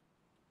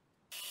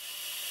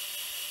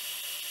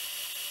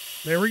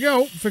 There we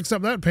go. Fixed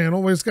up that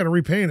panel. We just got to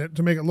repaint it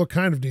to make it look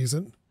kind of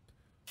decent.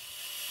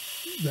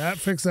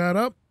 Fix that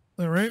up.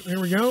 All right, here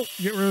we go.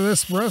 Get rid of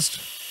this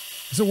rust.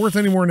 Is it worth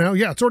any more now?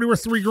 Yeah, it's already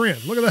worth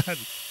 $3,000. Look at that.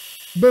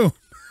 Boom.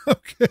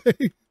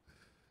 Okay.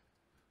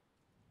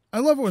 I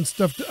love it when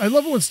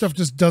stuff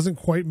just doesn't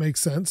quite make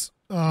sense.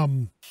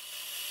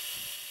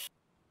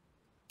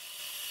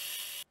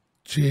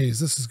 Geez,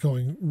 this is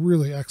going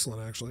really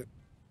excellent, actually.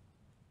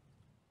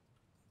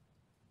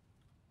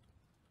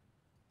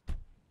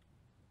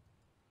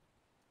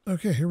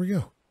 Okay, here we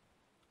go.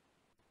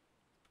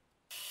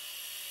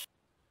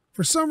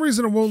 For some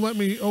reason, it won't let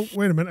me... Oh,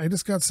 wait a minute. I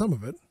just got some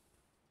of it.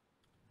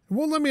 It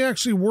won't let me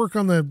actually work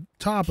on the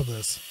top of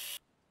this.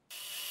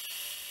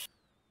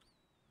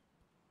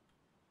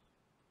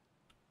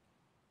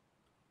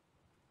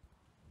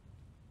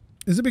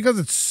 Is it because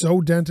it's so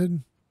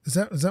dented? Is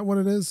that what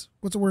it is?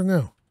 What's it worth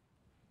now?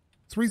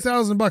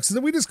 $3,000.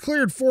 So we just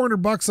cleared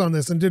 $400 on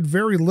this and did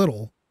very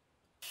little.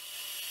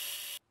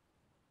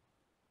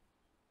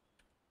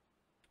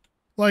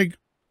 Like,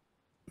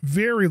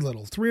 very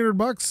little.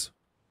 $300?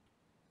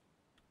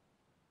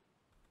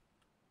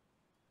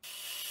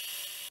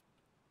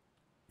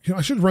 You know,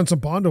 I should run some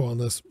Bondo on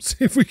this. See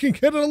if we can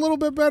get it a little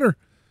bit better.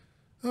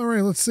 All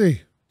right, let's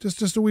see.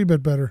 Just a wee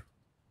bit better.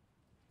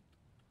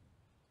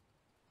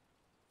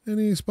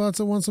 Any spots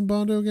that want some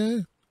Bondo,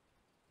 guy?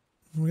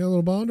 We got a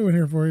little Bondo in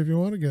here for you if you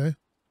want it, guy.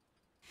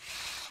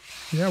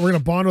 Yeah, we're going to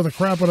Bondo the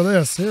crap out of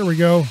this. Here we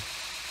go.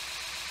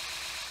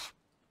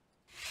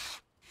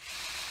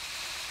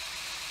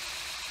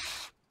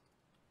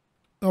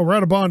 Oh, we're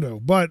out of Bondo,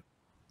 but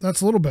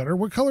that's a little better.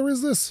 What color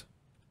is this?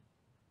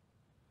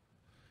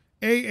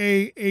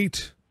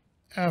 AA8FA8.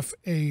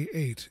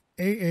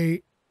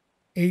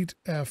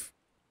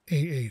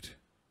 AA8FA8.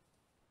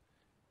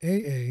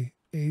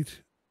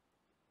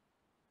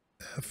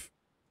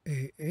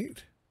 AA8FA8.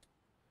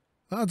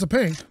 Oh, it's a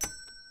pink.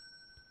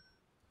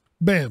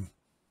 Bam.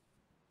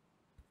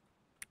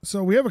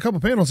 So we have a couple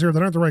panels here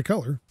that aren't the right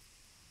color.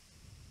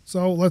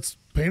 So let's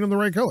paint them the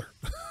right color.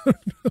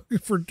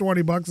 For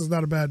 $20 is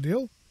not a bad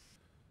deal.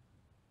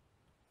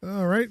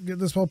 All right, get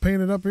this all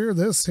painted up here.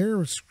 This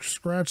here,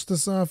 scratch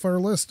this off our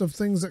list of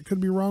things that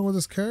could be wrong with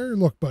this car.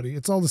 Look, buddy,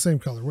 it's all the same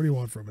color. What do you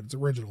want from it? It's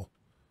original.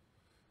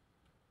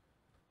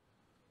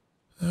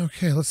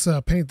 Okay, let's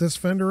paint this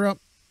fender up.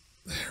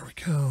 There we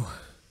go.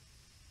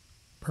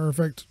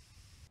 Perfect.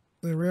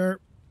 There we are.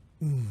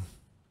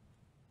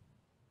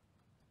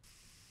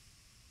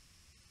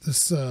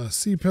 This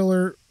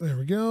C-pillar, there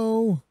we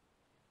go.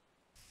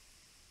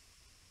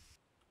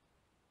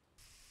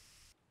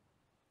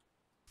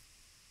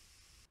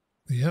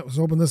 Yeah, let's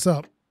open this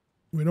up.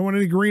 We don't want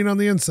any green on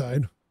the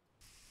inside.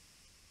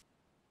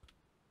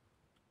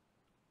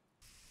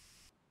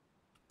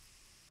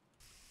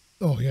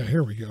 Oh, yeah,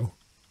 here we go.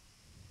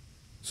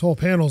 This whole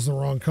panel's the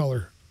wrong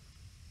color.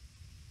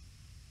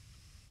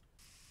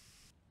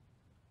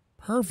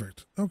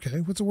 Perfect.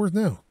 Okay, what's it worth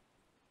now?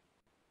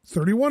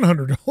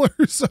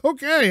 $3,100.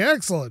 Okay,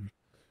 excellent.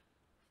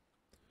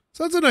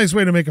 So that's a nice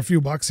way to make a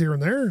few bucks here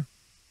and there.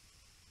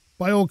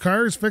 Buy old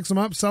cars, fix them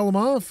up, sell them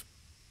off.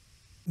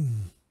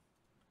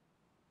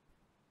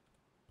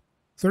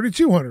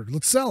 3,200.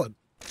 Let's sell it.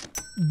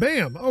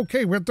 Bam.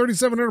 Okay, we're at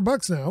 3,700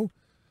 bucks now.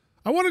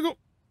 I want to go.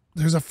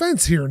 There's a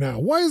fence here now.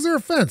 Why is there a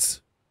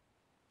fence?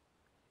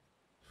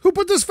 Who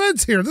put this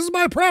fence here? This is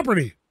my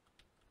property.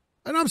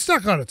 And I'm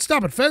stuck on it.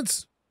 Stop it,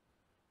 fence.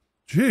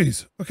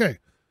 Jeez. Okay.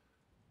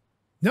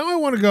 Now I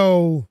want to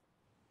go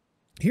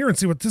here and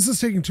see what this is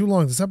taking too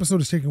long. This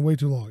episode is taking way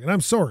too long. And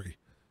I'm sorry.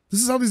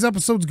 This is how these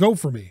episodes go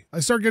for me. I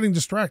start getting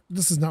distracted.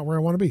 This is not where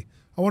I want to be.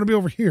 I want to be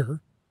over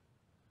here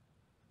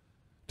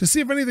to see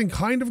if anything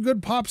kind of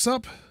good pops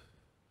up.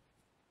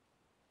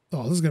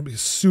 Oh, this is going to be a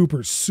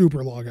super,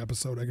 super long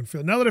episode. I can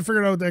feel. Now that I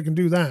figured out that I can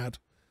do that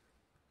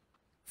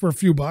for a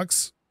few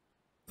bucks.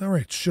 All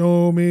right,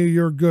 show me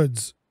your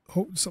goods.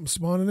 Oh, something's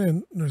spawning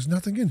in. There's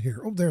nothing in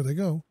here. Oh, there they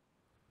go.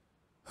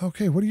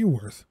 Okay, what are you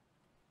worth?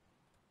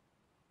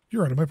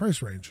 You're out of my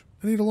price range.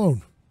 I need a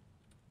loan.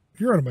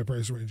 You're out of my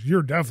price range.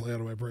 You're definitely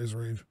out of my price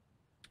range.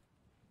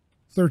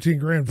 13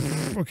 grand.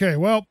 Okay,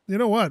 well, you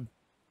know what?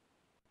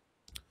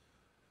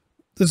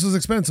 This is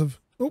expensive.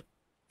 Oh,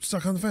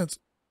 stuck on the fence.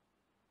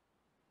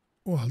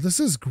 Wow, this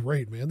is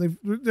great, man.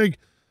 They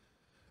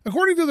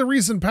according to the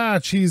recent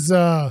patch, he's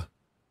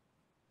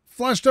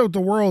fleshed out the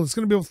world. It's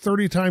going to be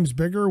 30 times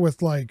bigger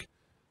with like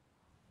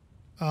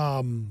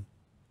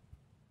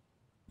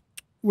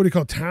what do you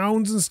call it,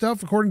 towns and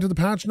stuff according to the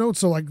patch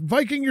notes. So like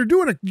Viking, you're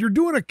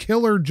doing a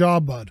killer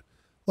job, bud.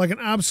 Like an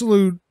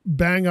absolute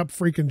bang up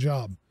freaking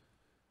job.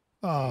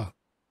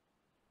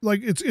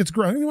 Like it's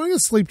great. I'm going to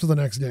sleep till the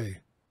next day.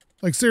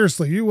 Like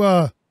seriously, you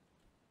are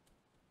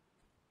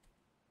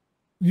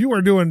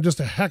doing just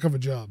a heck of a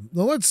job.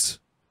 Now let's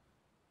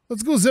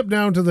go zip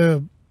down to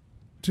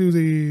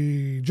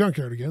the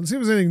junkyard again. See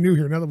if there's anything new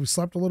here now that we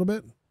slept a little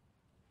bit.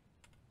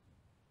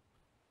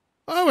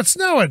 Oh, it's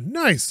snowing.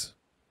 Nice.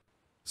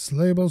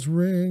 Sleigh bells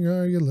ring,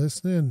 are you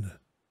listening?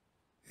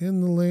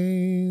 In the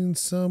lane,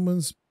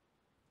 someone's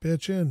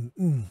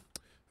bitching.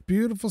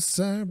 Beautiful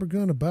sight, we're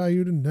gonna buy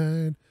you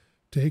tonight.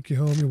 Take you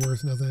home, you're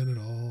worth nothing at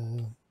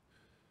all.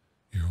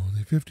 You're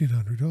only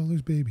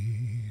 $1,500,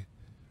 baby.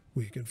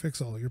 We can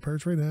fix all your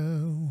parts right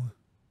now.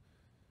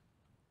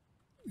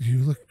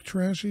 You look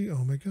trashy.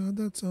 Oh my God,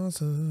 that's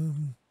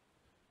awesome.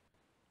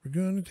 We're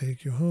gonna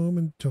take you home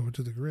and tow it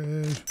to the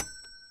garage.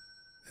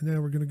 And now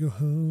we're gonna go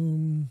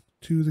home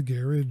to the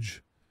garage.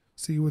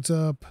 See what's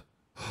up.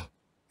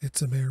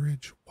 It's a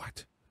marriage.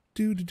 What?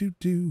 Do.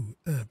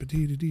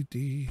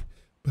 Ba-dee-dee-dee-dee.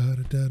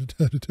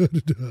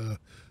 Ba-da-da-da-da-da-da.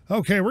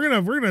 Okay, we're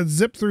gonna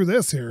zip through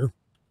this here.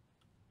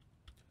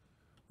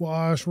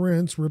 Wash,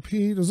 rinse,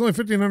 repeat. It was only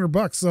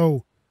 $1,500,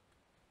 so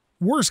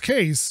worst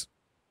case,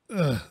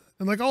 and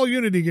like all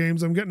Unity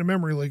games, I'm getting a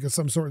memory leak of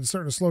some sort and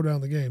starting to slow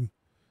down the game.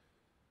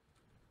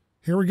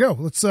 Here we go.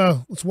 Let's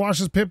wash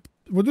this pip.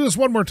 We'll do this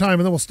one more time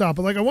and then we'll stop.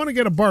 But like, I want to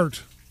get a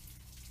Bart.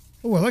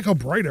 Oh, I like how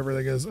bright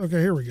everything is.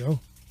 Okay, here we go.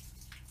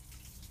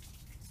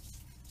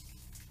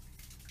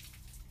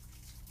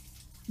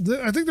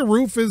 I think the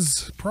roof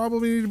is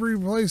probably need to be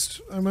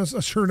replaced. I'm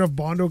sure enough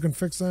Bondo can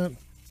fix that.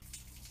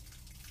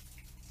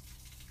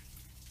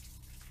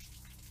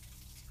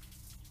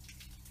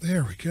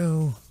 There we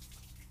go.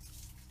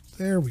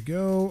 There we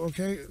go.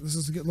 Okay, this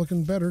is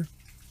looking better.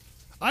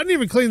 I didn't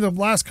even clean the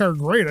last car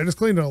great. I just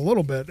cleaned it a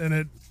little bit, and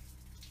it,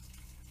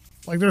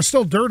 like, there's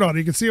still dirt on it.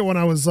 You can see it when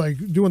I was like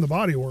doing the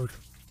body work.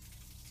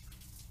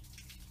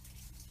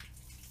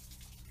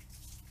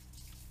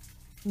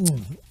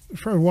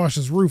 Try to wash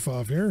this roof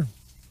off here.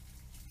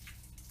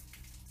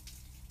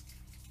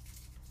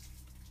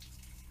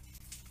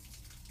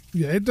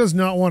 Yeah, it does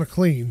not want to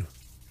clean.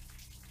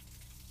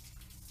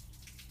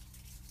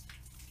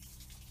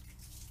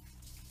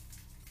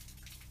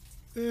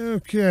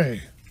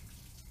 Okay.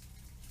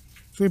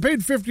 So we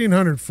paid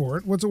 $1,500 for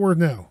it. What's it worth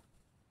now?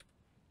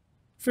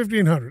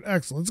 $1,500.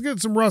 Excellent. Let's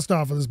get some rust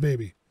off of this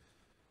baby.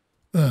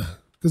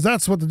 Because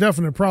that's what the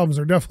definite problems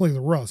are. Definitely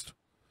the rust.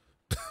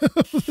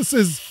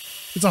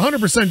 It's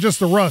 100% just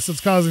the rust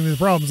that's causing the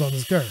problems on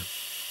this car.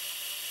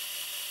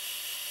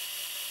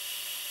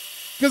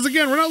 Because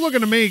again, we're not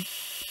looking to make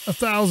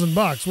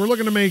 $1,000. We're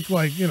looking to make,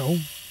 like, you know,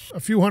 a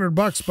few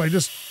 $100 by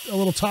just a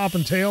little top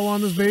and tail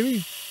on this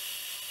baby.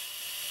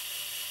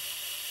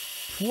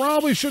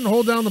 Probably shouldn't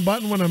hold down the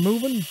button when I'm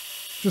moving,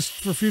 just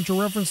for future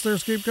reference there,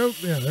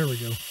 SkapeGote. Yeah, there we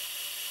go.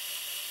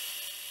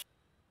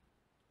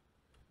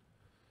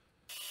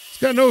 It's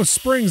got no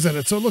springs in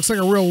it, so it looks like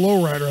a real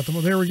lowrider at the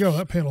moment. There we go.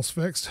 That panel's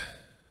fixed.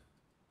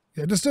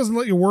 Yeah, it just doesn't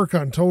let you work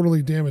on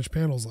totally damaged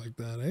panels like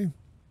that, eh?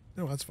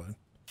 No, that's fine.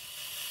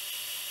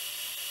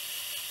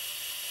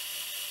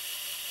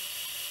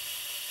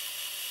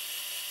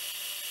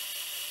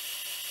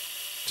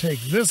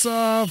 Take this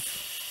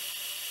off.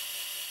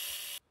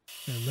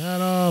 And that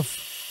off.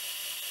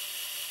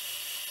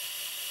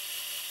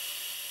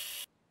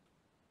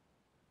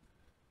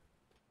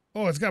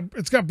 Oh, it's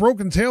got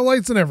broken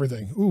taillights and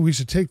everything. Ooh, we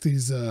should take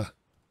these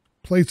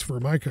plates for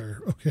my car.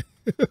 Okay.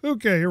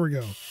 Okay, here we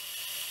go.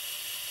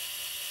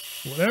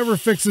 Whatever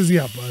fixes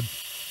you up, bud.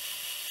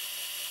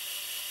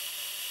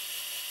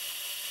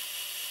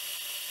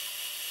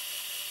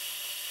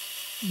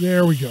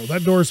 There we go.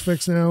 That door's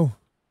fixed now.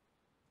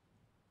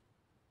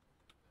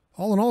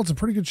 All in all, it's in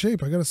pretty good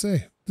shape, I gotta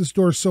say. This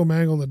door's so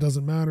mangled it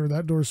doesn't matter.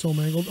 That door's so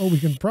mangled. Oh, we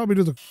can probably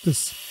do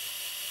this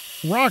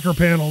rocker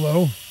panel,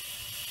 though.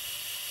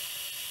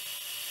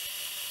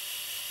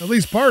 At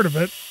least part of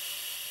it.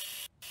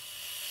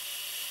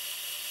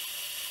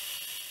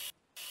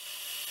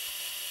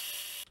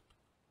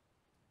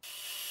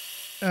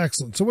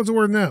 Excellent. So what's the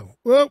word now?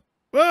 Whoa,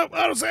 whoa,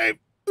 autosave.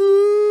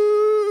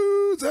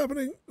 Ooh, what's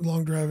happening?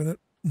 Long driving it.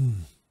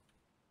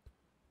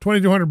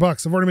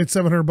 $2,200. I've already made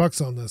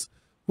 $700 on this.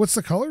 What's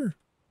the color?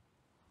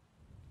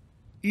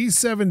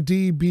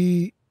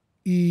 E7DBEB?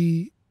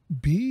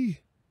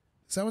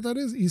 Is that what that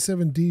is?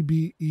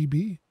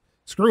 E7DBEB?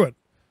 Screw it.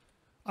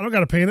 I don't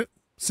got to paint it.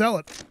 Sell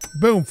it.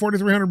 Boom,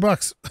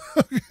 $4,300.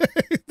 Okay,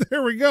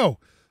 there we go.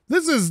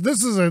 This is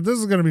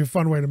going to be a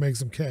fun way to make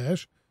some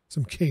cash.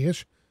 Some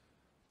cash.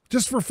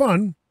 Just for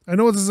fun. I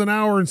know this is an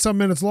hour and some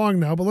minutes long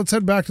now, but let's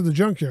head back to the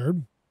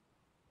junkyard.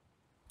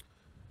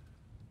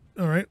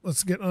 All right,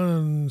 let's get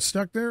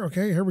unstuck there.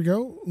 Okay, here we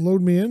go.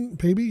 Load me in,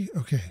 baby.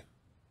 Okay.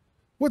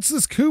 What's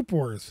this coupe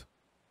worth?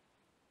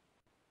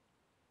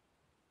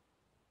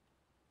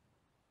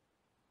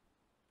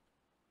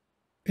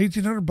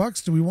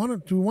 $1,800. Do we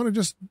want to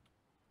just...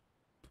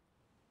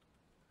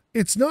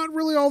 It's not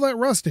really all that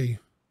rusty.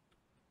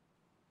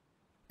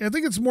 I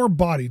think it's more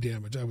body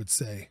damage, I would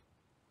say.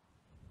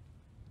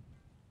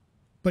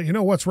 But you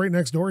know what's right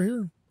next door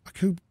here? A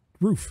coupe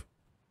roof.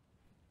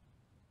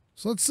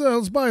 So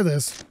let's buy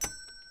this.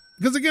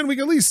 Because again, we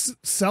can at least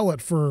sell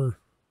it for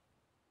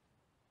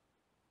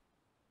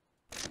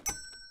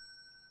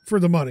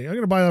the money. I'm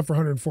going to buy that for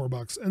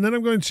 $104. And then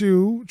I'm going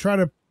to try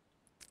to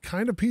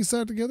kind of piece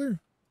that together.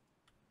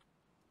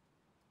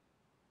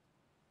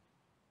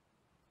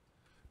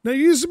 Now,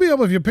 you used to be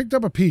able, if you picked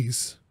up a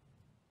piece,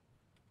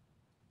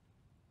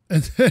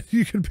 and then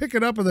you can pick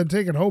it up and then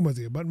take it home with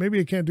you. But maybe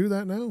you can't do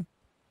that now.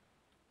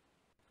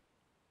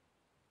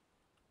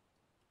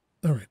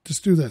 All right,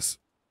 just do this.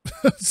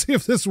 See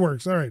if this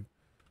works. All right.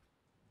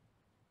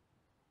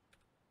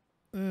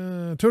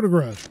 Total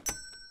garage.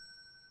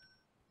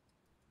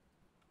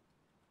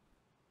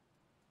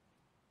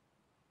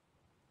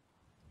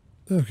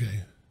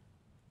 Okay.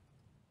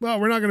 Well,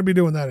 we're not going to be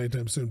doing that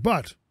anytime soon,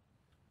 but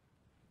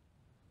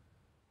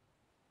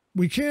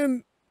we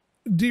can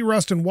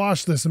de-rust and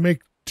wash this and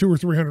make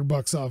 $200 or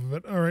 $300 off of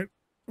it. All right.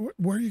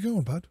 Where are you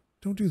going, bud?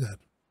 Don't do that.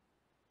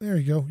 There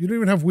you go. You don't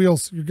even have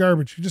wheels. You're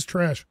garbage. You're just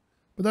trash.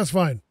 But that's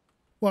fine.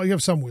 Well, you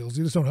have some wheels.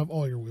 You just don't have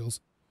all your wheels.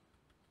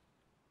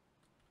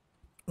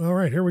 All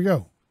right, here we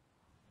go.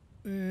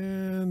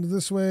 And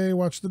this way,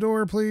 watch the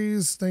door,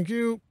 please. Thank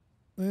you.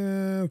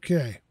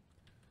 Okay.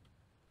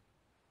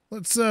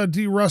 Let's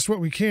de-rust what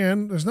we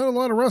can. There's not a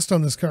lot of rust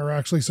on this car,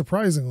 actually,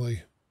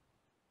 surprisingly.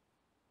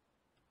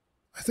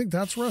 I think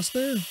that's rust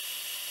there.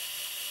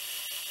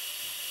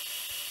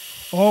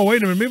 Oh,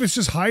 wait a minute. Maybe it's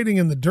just hiding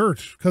in the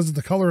dirt because of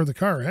the color of the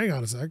car. Hang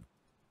on a sec.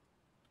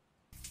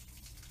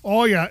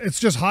 Oh, yeah, it's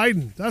just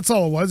hiding. That's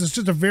all it was. It's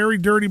just a very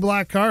dirty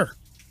black car.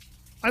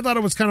 I thought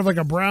it was kind of like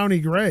a browny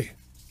gray.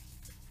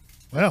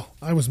 Well,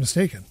 I was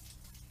mistaken.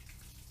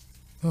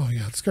 Oh,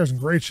 yeah, this car's in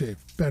great shape.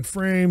 Bent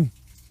frame.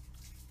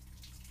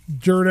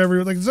 Dirt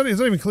everywhere. Like, it's not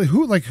even clean.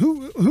 Who,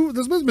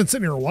 this has been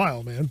sitting here a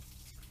while, man.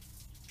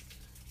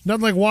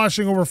 Nothing like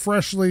washing over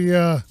freshly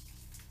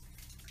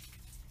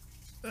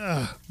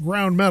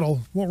ground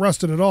metal. Won't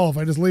rust it at all if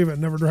I just leave it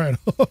and never dry it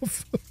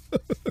off.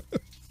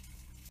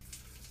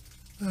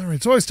 All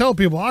right, so I always tell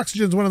people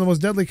oxygen is one of the most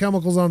deadly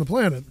chemicals on the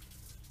planet.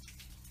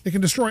 It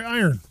can destroy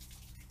iron.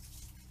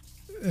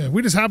 Yeah,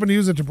 we just happen to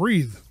use it to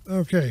breathe.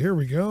 Okay, here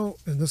we go.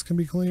 And this can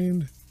be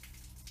cleaned.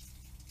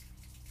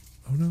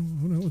 Oh, no.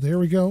 Oh, no. There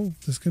we go.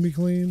 This can be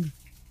cleaned.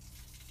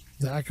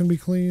 That can be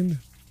cleaned.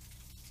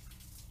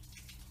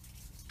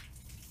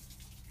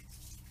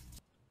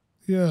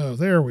 Yeah,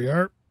 there we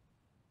are.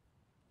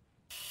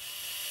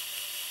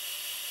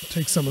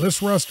 Take some of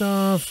this rust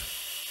off.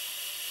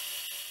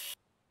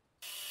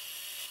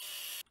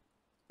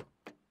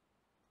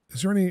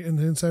 Is there any in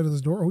the inside of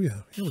this door? Oh,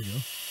 yeah. Here we go.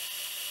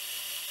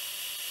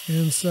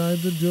 Inside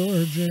the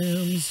door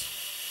jams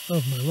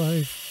of my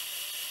life.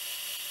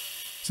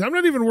 See, I'm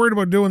not even worried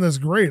about doing this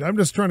great. I'm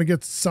just trying to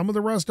get some of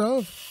the rust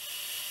off.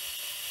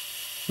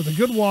 With a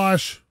good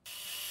wash.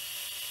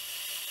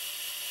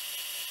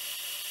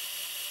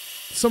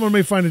 Someone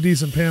may find a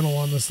decent panel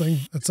on this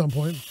thing at some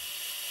point.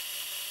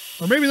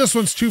 Or maybe this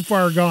one's too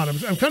far gone.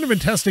 I'm kind of in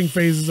testing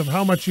phases of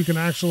how much you can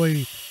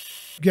actually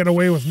get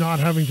away with not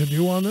having to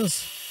do on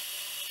this.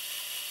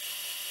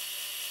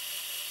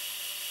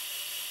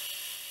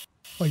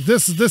 Like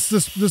this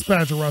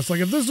patch of rust. Like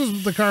if this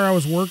was the car I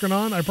was working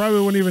on, I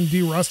probably wouldn't even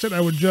de-rust it.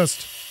 I would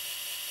just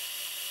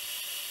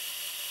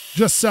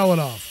sell it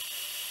off.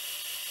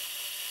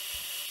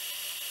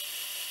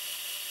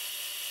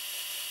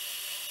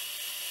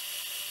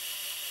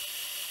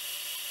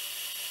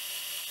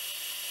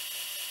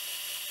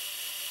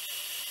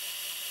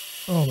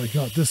 Oh my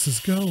God, this is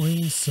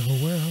going so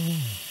well.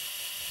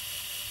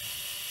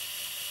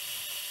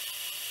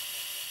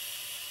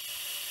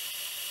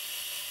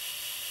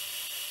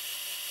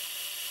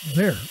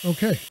 There.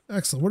 Okay.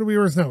 Excellent. What are we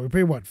worth now? We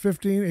pay what?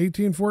 15,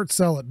 18 for it?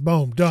 Sell it.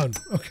 Boom. Done.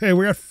 Okay.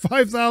 We're at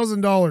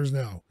 $5,000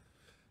 now.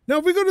 Now,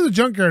 if we go to the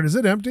junkyard, is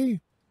it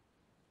empty?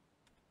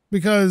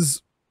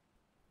 Because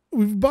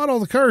we've bought all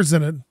the cars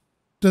in it.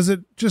 Does it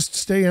just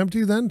stay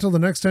empty then till the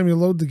next time you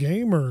load the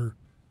game, or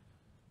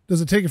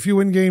does it take a few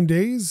in-game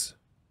days?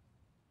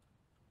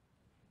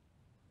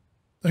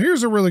 Now,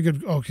 here's a really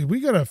good. Okay, we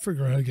gotta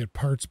figure out how to get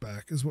parts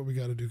back. Is what we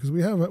got to do, because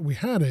we have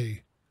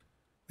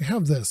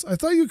this. I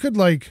thought you could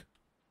bring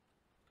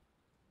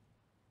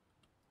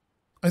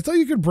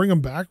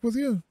them back with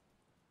you.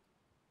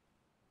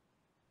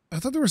 I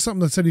thought there was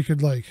something that said you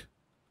could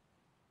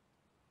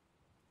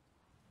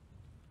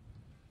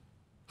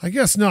I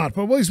guess not,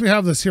 but at least we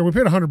have this here. We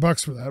paid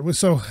 $100 for that,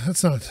 so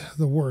that's not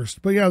the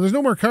worst. But yeah, there's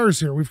no more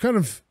cars here. We've kind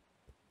of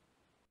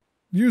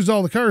used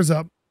all the cars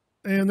up,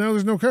 and now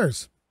there's no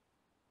cars.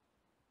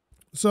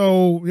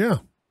 So yeah.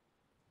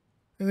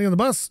 Anything on the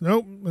bus?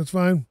 Nope, that's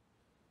fine.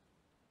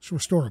 Should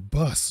restore a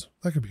bus.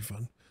 That could be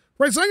fun.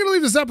 Right, so I'm going to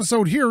leave this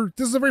episode here.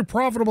 This is a very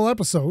profitable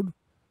episode.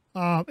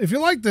 If you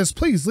like this,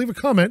 please leave a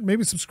comment,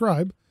 maybe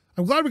subscribe.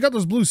 I'm glad we got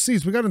those blue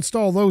seats. We got to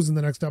install those in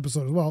the next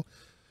episode as well.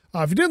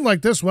 If you didn't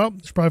like this, well,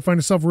 you should probably find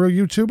yourself a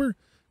real YouTuber,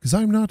 because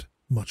I'm not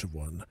much of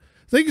one.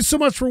 Thank you so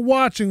much for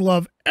watching.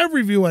 Love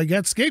every view I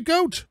get.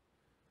 SkapeGote.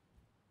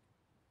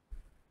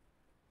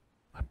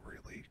 I'm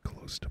really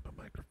close to my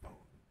microphone.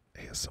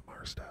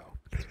 ASMR style.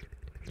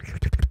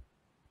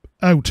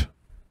 Out.